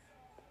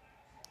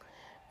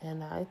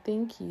 And I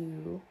think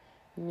you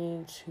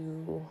need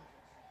to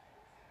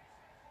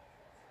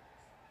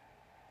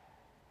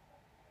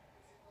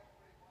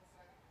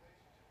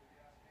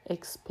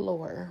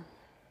explore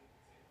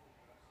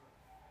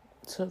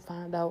to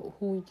find out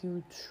who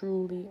you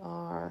truly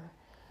are.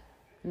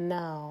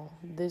 Now,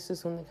 this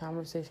is when the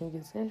conversation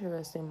gets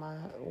interesting. My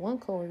one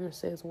coworker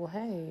says, well,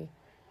 hey,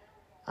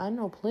 I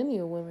know plenty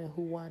of women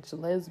who watch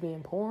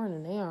lesbian porn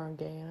and they aren't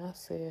gay. And I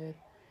said,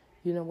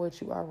 you know what,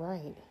 you are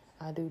right.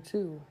 I do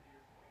too.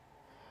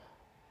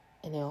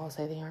 And they all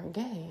say they aren't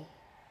gay.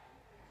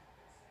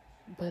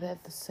 But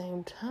at the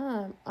same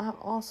time, I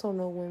also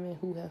know women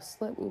who have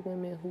slept with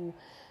women who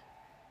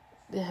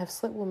have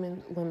slept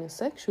with women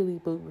sexually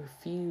but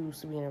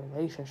refuse to be in a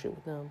relationship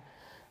with them.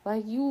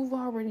 Like, you've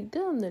already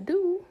done the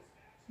do.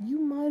 You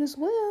might as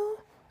well.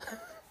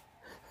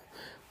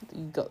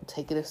 You go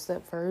take it a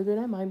step further.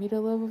 That might be the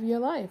love of your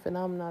life. And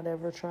I'm not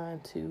ever trying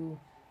to...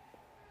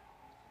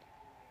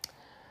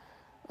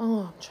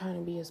 I'm trying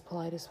to be as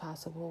polite as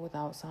possible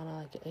without sounding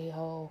like an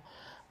a-hole.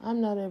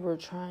 I'm not ever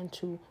trying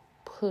to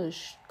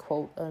push,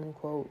 quote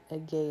unquote, a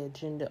gay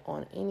agenda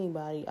on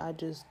anybody. I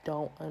just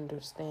don't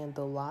understand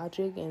the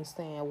logic in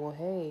saying, well,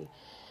 hey,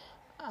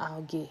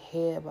 I'll get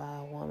head by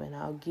a woman,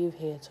 I'll give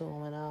head to a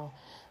woman, I'll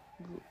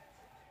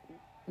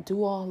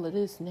do all of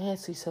this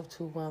nasty stuff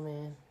to a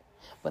woman,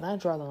 but I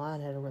draw the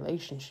line at a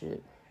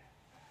relationship.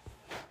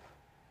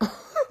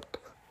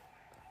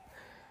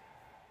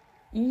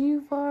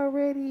 You've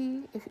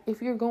already,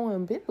 if you're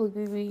going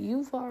biblically,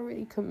 you've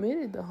already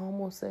committed the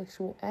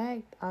homosexual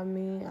act. I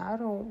mean,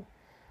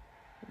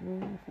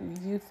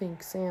 you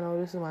think saying,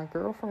 oh, this is my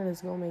girlfriend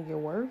is going to make it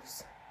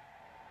worse?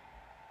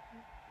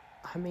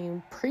 I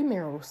mean,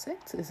 premarital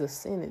sex is a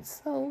sin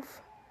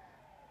itself.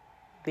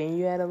 Then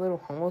you add a little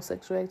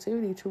homosexual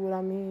activity to it.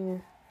 I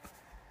mean,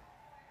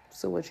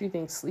 so what you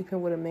think,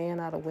 sleeping with a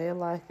man out of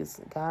wedlock,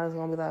 God is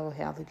going to be like,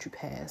 okay, I'll let you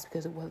pass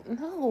because it wasn't.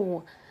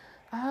 No.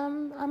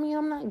 I mean,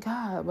 I'm not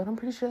God, but I'm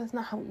pretty sure that's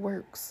not how it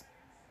works.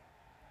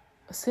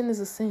 A sin is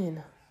a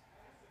sin.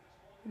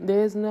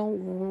 There's no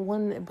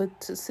one,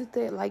 but to sit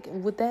there, like,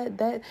 with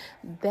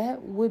that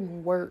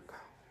wouldn't work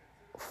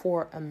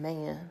for a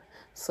man.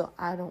 So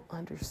I don't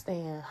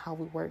understand how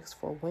it works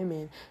for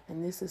women.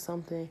 And this is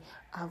something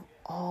I've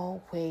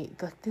always,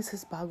 like, this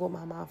has boggled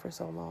my mind for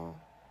so long.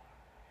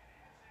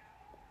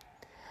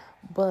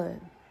 But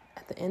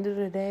at the end of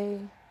the day,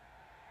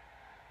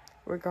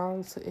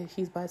 regardless if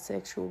he's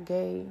bisexual,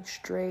 gay,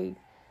 straight,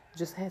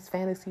 just has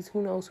fantasies,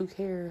 who knows, who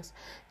cares?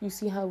 You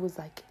see how it was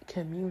like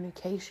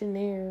communication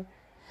there?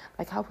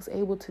 Like, I was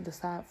able to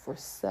decide for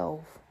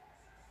self,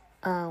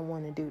 I don't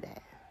want to do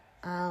that.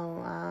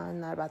 I'm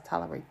not about to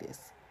tolerate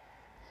this.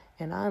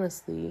 And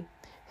honestly,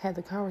 had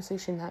the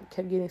conversation not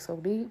kept getting so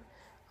deep,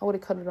 I would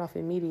have cut it off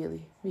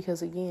immediately.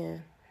 Because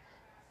again,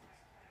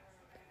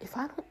 if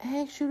I don't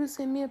ask you to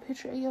send me a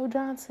picture of Yo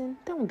Johnson,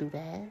 don't do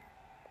that.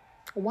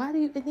 Why do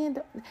you,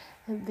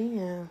 and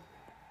then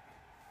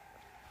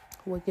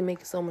what can make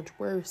it so much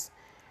worse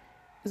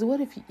is, what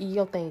if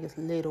your thing is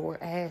little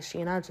or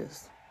ashy and I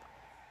just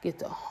get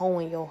to hoe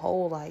in your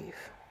whole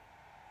life?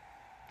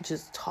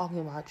 just talking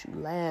about you,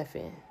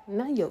 laughing.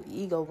 Now your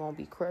ego gonna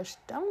be crushed.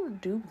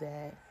 Don't do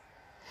that.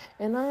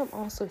 And I'm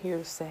also here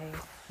to say,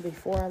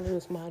 before I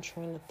lose my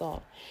train of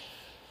thought,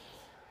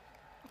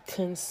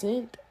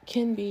 consent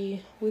can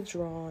be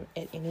withdrawn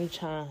at any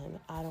time.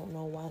 I don't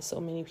know why so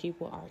many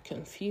people are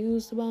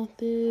confused about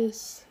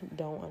this,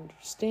 don't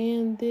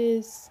understand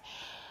this.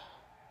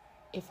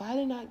 If I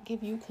did not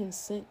give you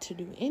consent to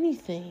do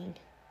anything,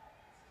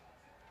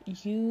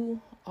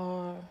 you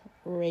are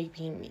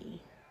raping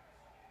me.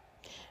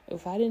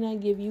 If I did not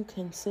give you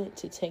consent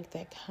to take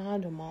that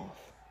condom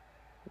off,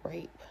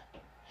 rape.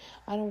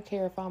 I don't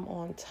care if I'm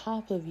on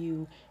top of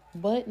you,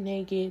 butt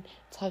naked,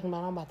 talking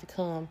about I'm about to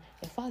come.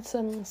 If I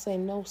suddenly say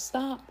no,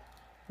 stop,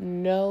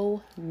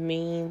 no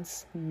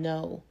means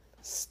no.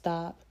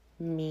 Stop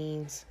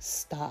means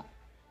stop.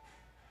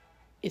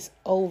 It's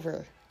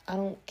over. I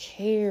don't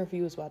care if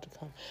you was about to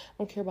come. I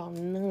don't care about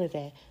none of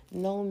that.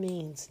 No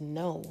means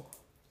no.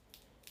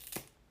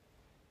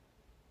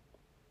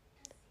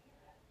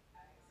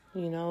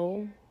 You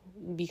know,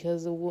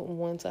 because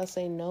once I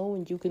say no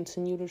and you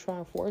continue to try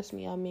and force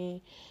me, I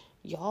mean,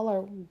 y'all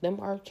are them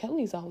R.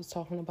 Kellys I was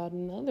talking about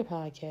in another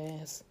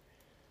podcast.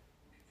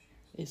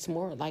 It's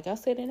more, like I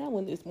said in that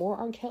one, it's more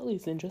R.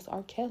 Kellys than just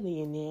R.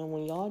 Kelly. And then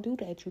when y'all do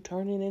that, you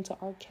turn it into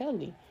R.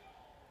 Kelly.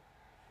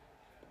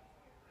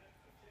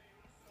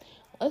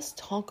 Let's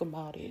talk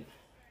about it.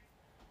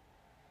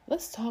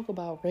 Let's talk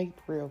about rape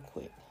real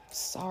quick.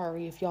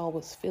 Sorry if y'all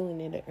was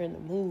feeling it or in the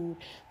mood,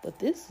 but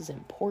this is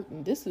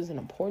important. This is an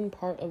important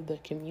part of the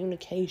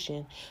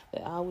communication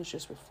that I was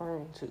just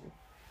referring to.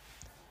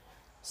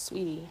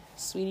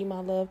 Sweetie,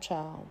 my love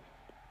child.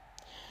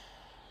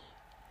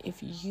 If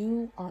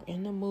you are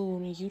in the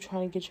mood and you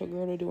trying to get your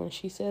girl to do it and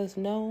she says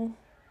no,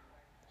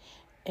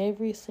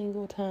 every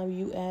single time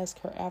you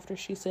ask her after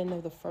she said no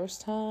the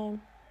first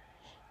time,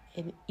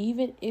 and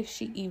even if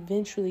she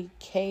eventually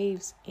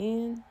caves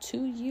in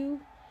to you,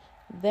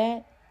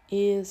 that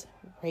is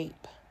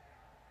rape.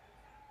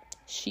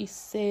 She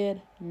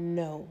said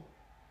no.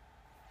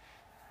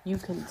 You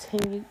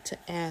continue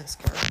to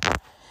ask her.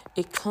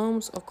 It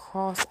comes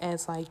across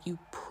as like you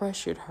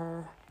pressured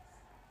her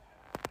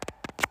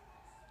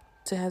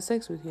to have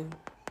sex with you.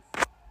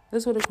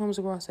 That's what it comes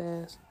across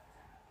as.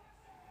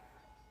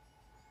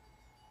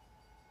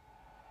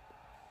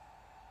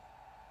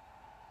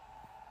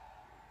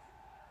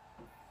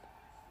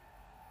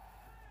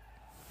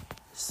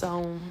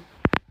 So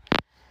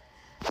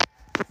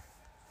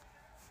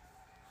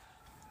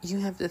you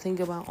have to think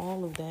about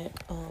all of that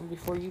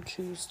before you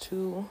choose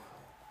to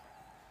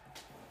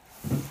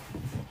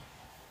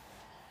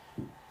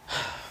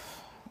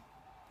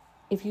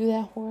if you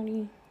that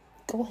horny,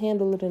 go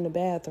handle it in the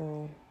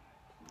bathroom.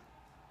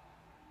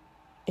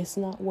 It's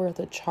not worth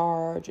a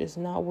charge. It's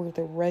not worth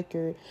a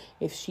record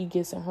if she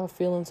gets in her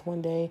feelings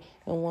one day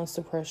and wants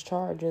to press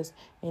charges,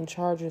 and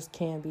charges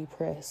can be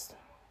pressed.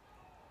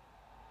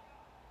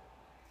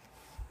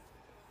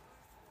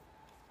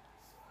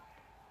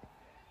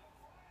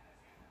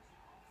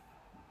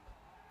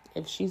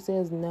 If she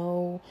says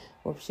no,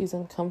 or if she's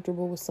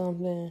uncomfortable with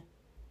something,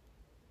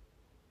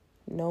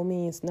 no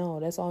means no.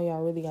 That's all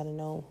y'all really got to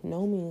know.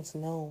 No means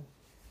no.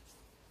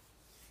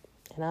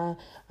 And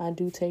I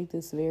do take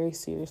this very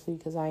seriously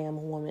because I am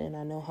a woman and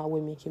I know how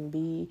women can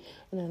be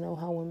and I know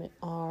how women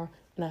are,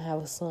 and I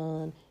have a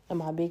son, and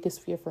my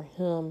biggest fear for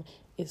him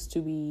is to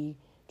be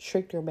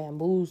tricked or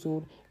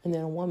bamboozled and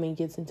then a woman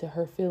gets into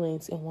her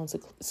feelings and wants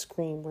to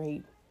scream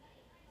rape.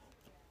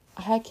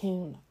 I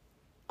can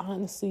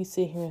honestly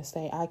sit here and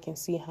say I can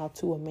see how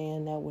to a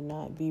man that would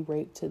not be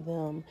rape to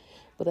them,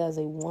 but as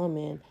a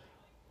woman,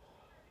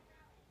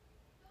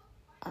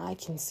 I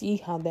can see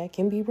how that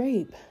can be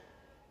rape.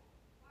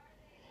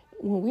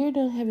 When we're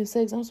done having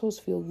sex, I'm supposed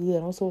to feel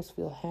good. I'm supposed to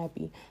feel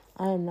happy.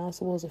 I am not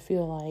supposed to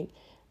feel like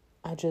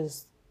I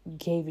just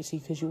gave it to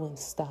you because you wouldn't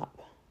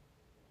stop.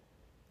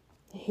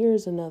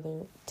 Here's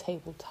another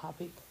table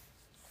topic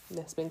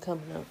that's been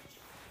coming up.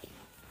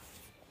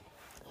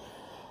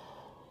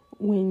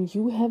 When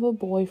you have a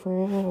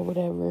boyfriend or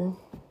whatever,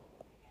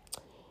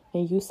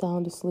 and you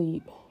sound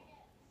asleep,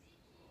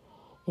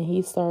 and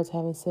he starts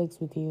having sex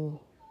with you,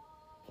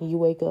 and you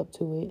wake up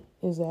to it,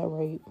 is that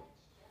rape?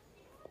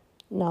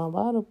 Now, a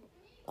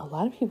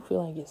lot of people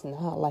feel like it's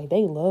not. Like,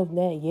 they love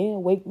that. Yeah,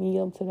 wake me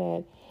up to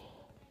that.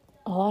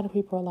 A lot of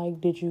people are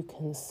like, did you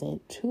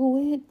consent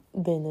to it?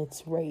 Then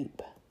it's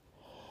rape.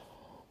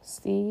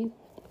 See,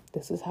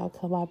 this is how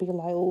come I be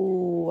like,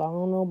 oh, I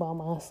don't know about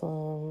my son.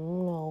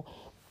 No.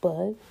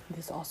 But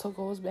this also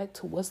goes back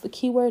to what's the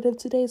key word of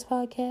today's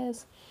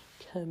podcast?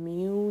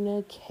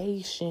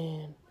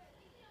 Communication.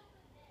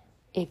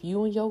 If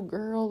you and your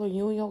girl or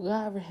you and your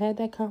guy ever had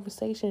that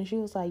conversation and she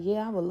was like,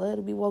 yeah, I would love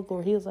to be woke,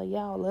 or he was like,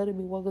 yeah, I would love to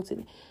be woke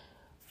today,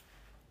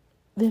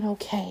 then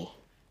okay.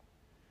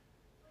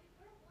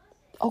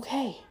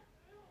 Okay.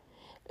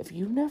 If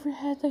you've never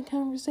had that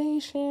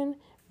conversation,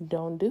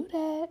 don't do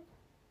that.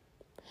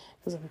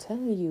 Because I'm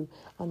telling you,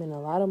 I'm in a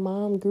lot of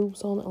mom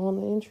groups on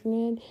the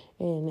internet,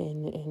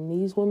 and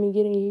these women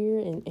get in here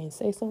and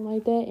say something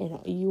like that, and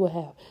you will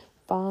have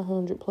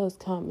 500 plus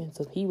comments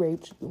of he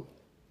raped you.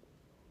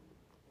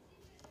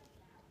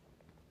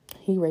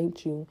 He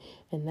raped you,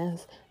 and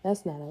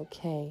that's not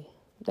okay.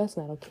 That's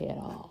not okay at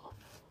all.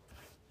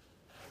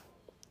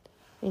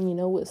 And you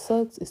know what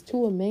sucks is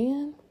to a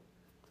man,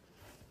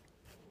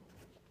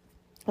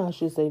 I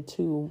should say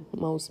to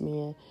most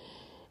men,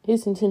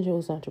 his intention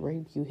was not to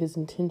rape you. His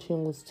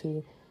intention was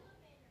to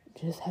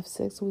just have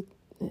sex with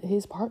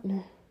his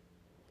partner.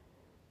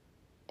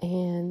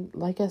 And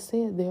like I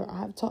said,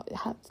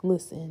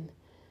 listen,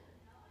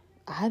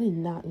 I did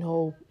not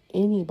know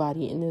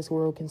anybody in this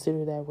world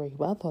consider that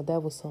rape. I thought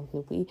that was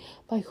something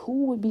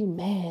who would be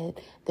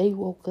mad they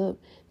woke up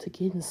to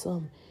getting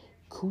some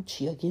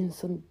coochie or getting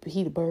some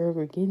Petersburg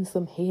or getting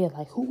some head?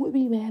 Like, who would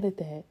be mad at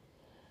that?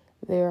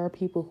 There are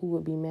people who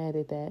would be mad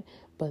at that,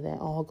 but that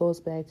all goes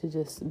back to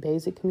just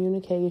basic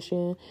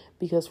communication,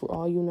 because for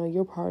all you know,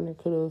 your partner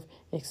could have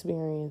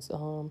experienced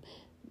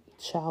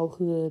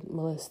childhood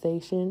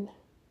molestation,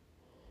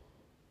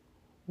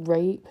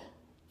 rape,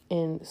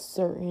 and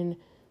certain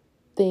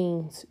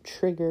things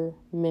trigger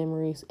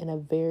memories in a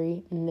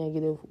very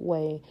negative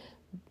way.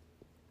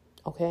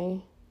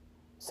 Okay?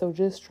 So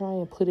just try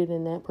and put it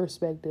in that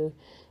perspective.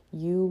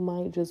 You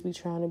might just be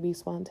trying to be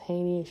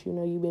spontaneous. You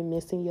know, you've been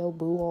missing your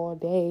boo all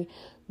day,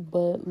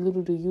 but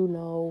little do you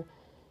know,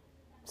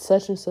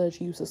 such and such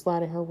used to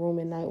slide in her room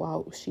at night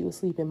while she was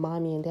sleeping.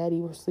 Mommy and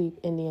daddy were asleep,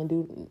 and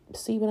then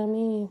see what I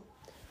mean?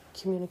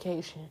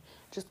 Communication.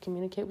 Just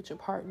communicate with your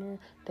partner.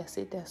 That's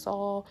it. That's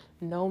all.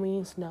 No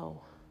means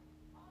no.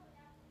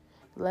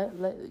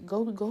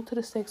 Go to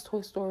the sex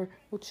toy store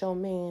with your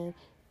man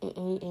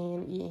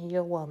and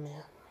your woman,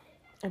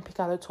 and pick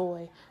out a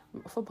toy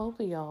for both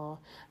of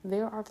y'all.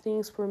 There are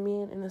things for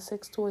men in the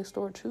sex toy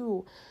store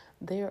too.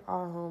 There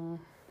are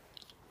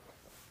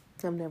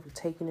I've never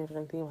taken it or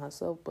anything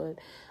myself, but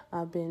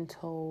I've been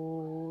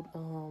told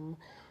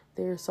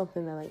there's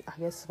something that, like, I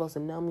guess it's supposed to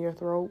numb your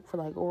throat for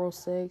like oral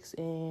sex,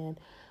 and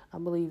I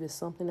believe it's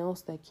something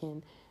else that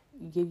can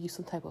give you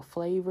some type of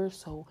flavor,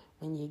 so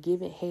when you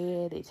give it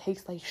head, it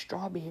tastes like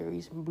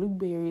strawberries and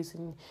blueberries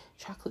and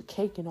chocolate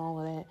cake and all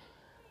of that.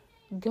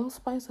 Go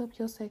spice up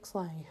your sex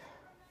life.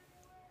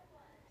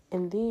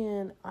 And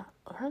then,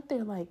 aren't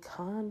there like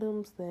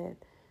condoms that,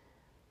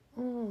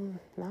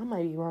 now I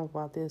might be wrong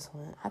about this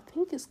one. I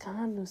think it's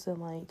condoms that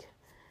like,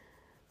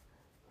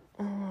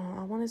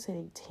 I want to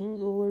say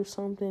tingle or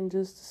something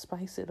just to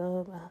spice it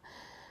up.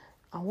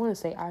 I want to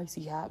say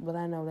icy hot, but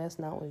I know that's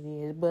not what it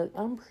is. But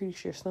I'm pretty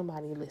sure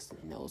somebody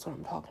listening knows what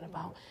I'm talking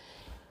about.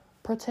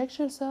 Protect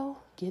yourself,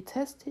 get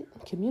tested,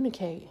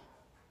 communicate.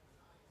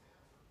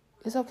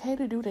 It's okay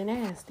to do the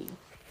nasty.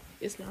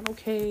 It's not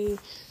okay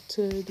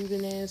to do the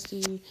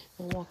nasty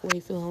and walk away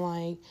feeling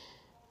like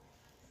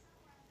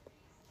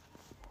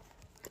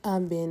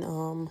I've been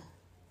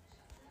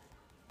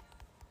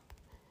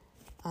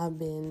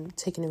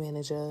taken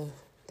advantage of.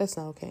 That's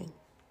not okay.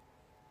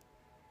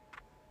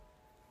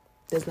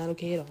 That's not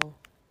okay at all.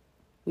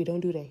 We don't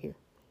do that here.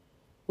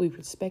 We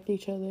respect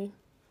each other.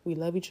 We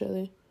love each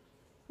other.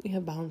 We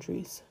have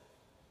boundaries.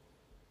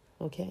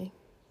 Okay?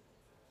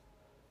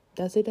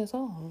 That's it. That's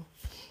all.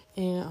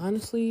 And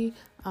honestly,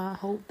 I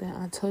hope that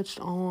I touched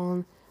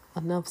on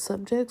enough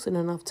subjects and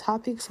enough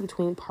topics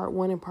between part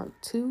 1 and part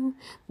 2,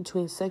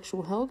 between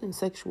sexual health and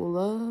sexual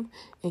love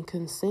and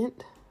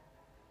consent.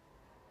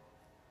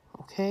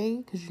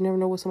 Okay? Because you never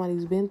know what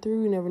somebody's been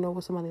through. You never know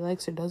what somebody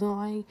likes or doesn't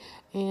like.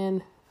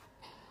 And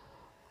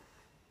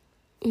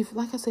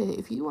like I said,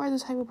 if you are the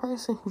type of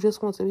person who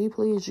just wants to be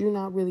pleased, you're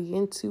not really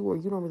into, or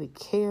you don't really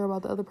care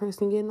about the other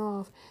person getting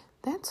off,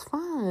 that's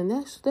fine.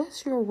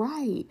 That's your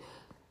right.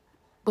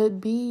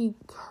 But be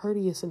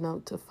courteous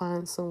enough to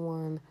find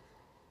someone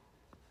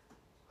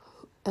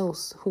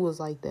else who is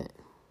like that.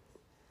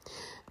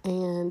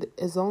 And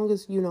as long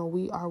as,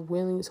 we are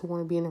willing to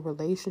want to be in a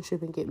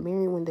relationship and get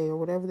married one day or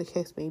whatever the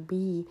case may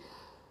be,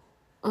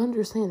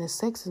 understand that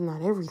sex is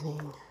not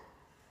everything.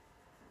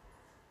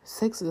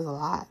 Sex is a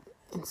lot.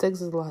 And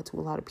sex is a lot to a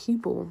lot of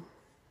people.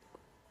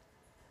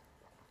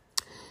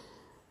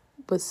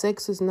 But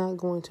sex is not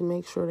going to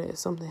make sure that if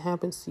something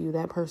happens to you,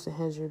 that person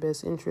has your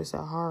best interest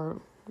at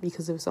heart.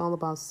 Because if it's all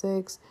about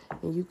sex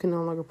and you can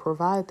no longer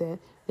provide that,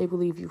 they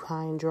believe you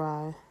high and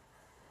dry.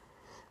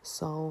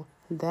 So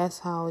that's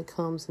how it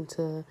comes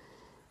into,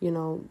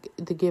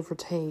 the give or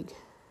take.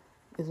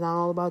 It's not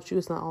all about you.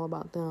 It's not all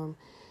about them.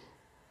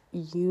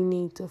 You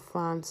need to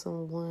find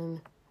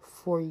someone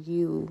for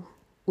you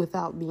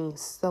without being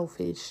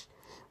selfish,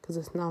 because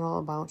it's not all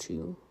about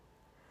you.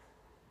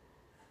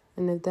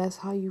 And if that's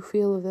how you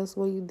feel, if that's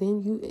what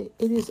it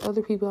is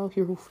other people out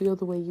here who feel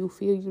the way you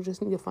feel. You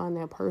just need to find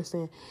that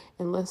person,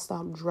 and let's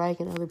stop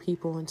dragging other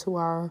people into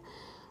our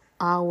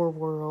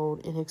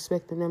world and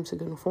expecting them to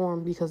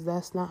conform, because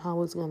that's not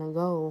how it's gonna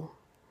go.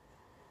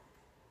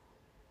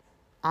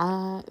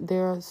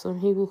 There are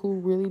some people who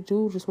really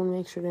do just want to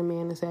make sure their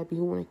man is happy,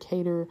 who want to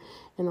cater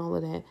and all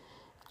of that.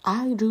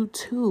 I do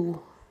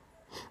too.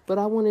 But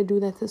I want to do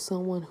that to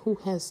someone who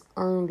has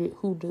earned it,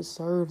 who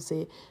deserves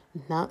it,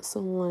 not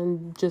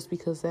someone just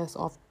because that's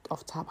off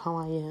top how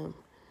I am.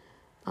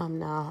 I'm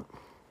not.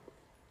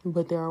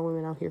 But there are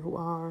women out here who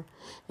are,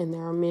 and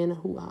there are men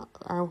who are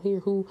out here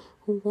who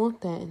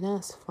want that, and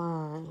that's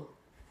fine.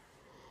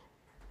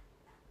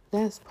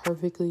 That's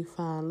perfectly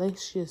fine.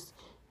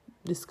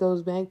 This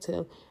goes back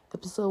to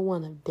episode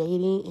 1 of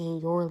dating in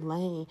your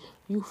lane.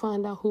 You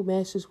find out who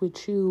matches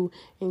with you,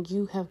 and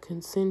you have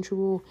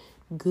consensual,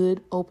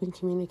 good, open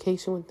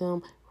communication with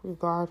them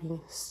regarding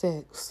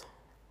sex.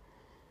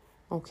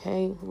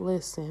 Okay,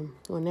 listen,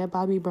 when that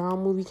Bobby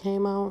Brown movie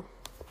came out,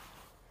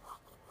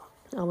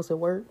 I was at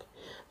work,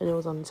 and it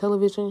was on the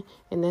television,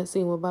 and that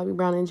scene with Bobby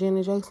Brown and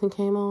Janet Jackson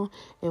came on,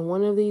 and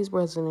one of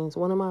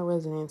my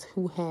residents,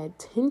 who had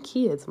 10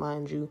 kids,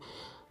 mind you,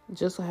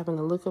 just so happened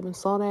to look up and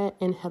saw that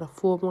and had a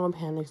full-blown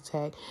panic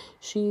attack.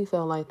 She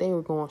felt like they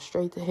were going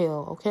straight to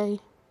hell, okay?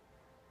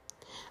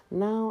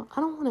 Now,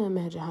 I don't want to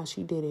imagine how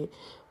she did it,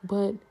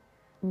 but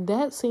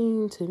that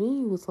scene to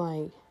me was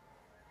like,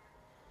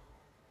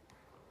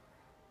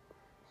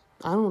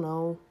 I don't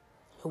know,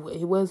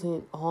 it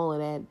wasn't all of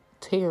that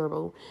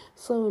terrible.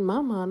 So in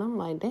my mind, I'm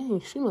like,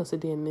 dang, she must have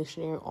been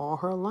missionary all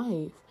her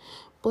life.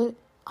 But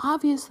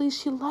obviously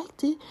she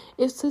liked it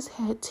if sis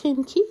had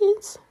 10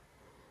 kids.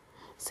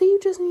 See, you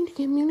just need to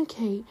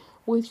communicate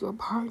with your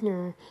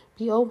partner.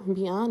 Be open,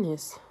 be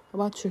honest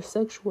about your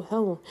sexual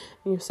health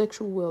and your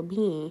sexual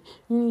well-being.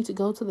 You need to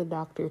go to the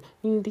doctor.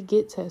 You need to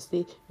get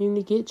tested. You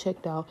need to get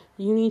checked out.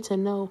 You need to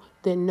know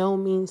that no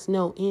means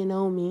no.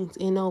 N-O means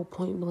N-O,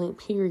 point blank,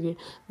 period.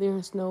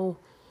 There's no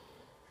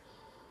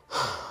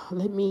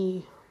let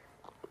me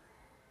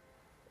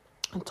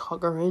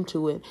talk her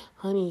into it.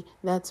 Honey,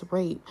 that's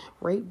rape.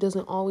 Rape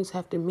doesn't always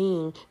have to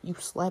mean you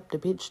slap the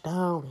bitch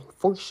down and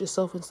force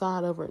yourself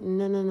inside of her.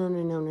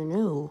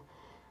 No.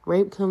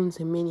 Rape comes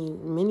in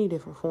many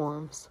different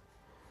forms.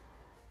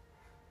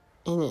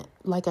 And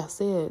like I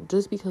said,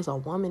 just because a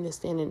woman is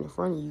standing in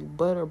front of you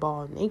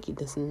butterball naked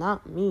does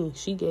not mean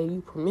she gave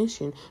you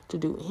permission to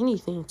do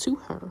anything to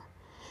her.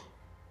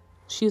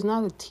 She's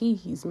not a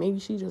tease. Maybe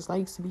she just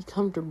likes to be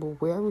comfortable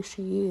wherever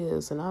she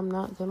is. And I'm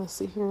not going to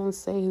sit here and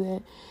say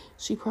that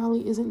she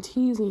probably isn't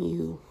teasing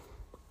you.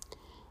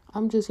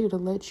 I'm just here to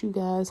let you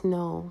guys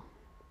know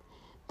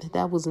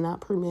that was not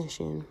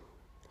permission.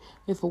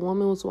 If a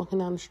woman was walking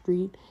down the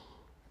street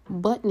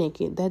butt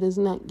naked, that does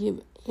not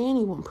give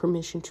anyone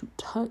permission to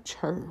touch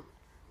her.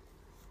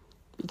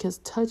 Because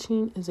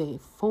touching is a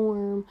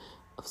form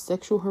of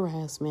sexual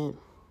harassment.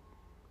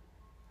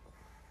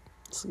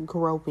 It's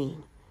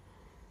groping.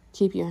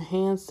 Keep your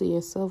hands to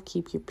yourself.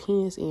 Keep your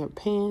penis in your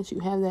pants.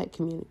 You have that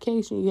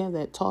communication. You have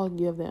that talk.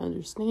 You have that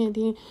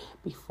understanding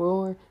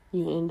before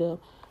you end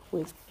up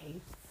with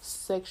a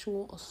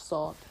sexual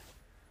assault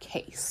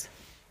case.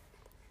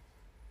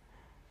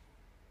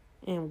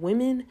 And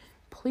women,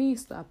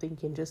 please stop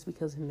thinking just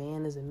because a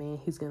man is a man,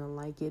 he's going to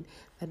like it.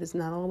 That is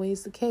not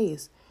always the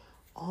case.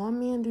 All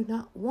men do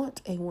not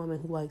want a woman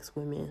who likes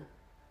women.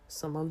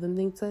 Some of them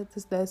think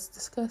that's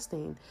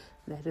disgusting.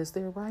 That is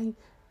their right.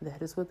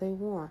 That is what they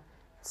want.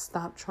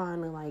 Stop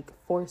trying to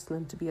force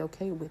them to be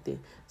okay with it.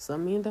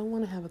 Some men don't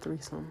want to have a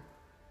threesome.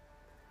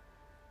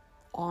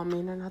 All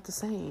men are not the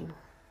same.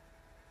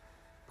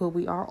 But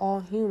we are all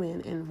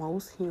human, and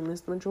most humans,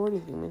 the majority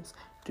of humans,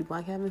 do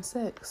like having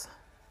sex.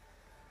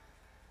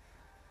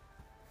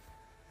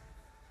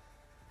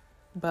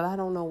 But I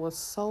don't know a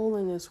soul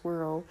in this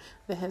world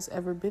that has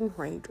ever been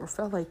raped or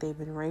felt like they've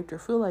been raped or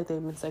feel like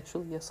they've been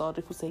sexually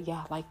assaulted who say,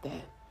 yeah, I like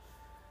that.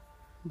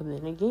 But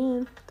then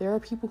again, there are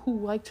people who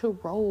like to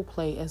role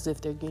play as if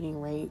they're getting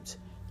raped.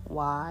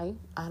 Why?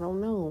 I don't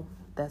know.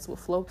 That's what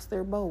floats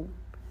their boat.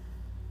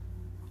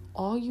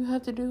 All you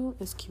have to do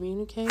is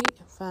communicate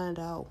and find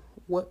out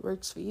what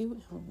works for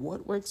you and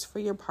what works for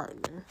your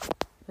partner.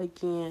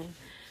 Again,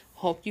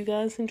 hope you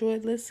guys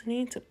enjoyed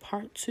listening to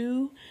part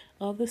 2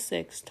 of the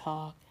sex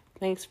talk.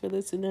 Thanks for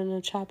listening to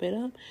Chop It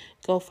Up.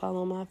 Go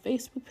follow my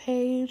Facebook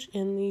page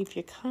and leave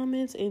your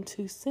comments and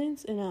 2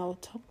 cents, and I'll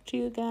talk to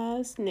you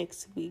guys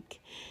next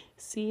week.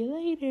 See you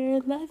later.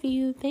 Love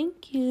you.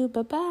 Thank you.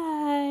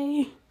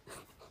 Bye-bye.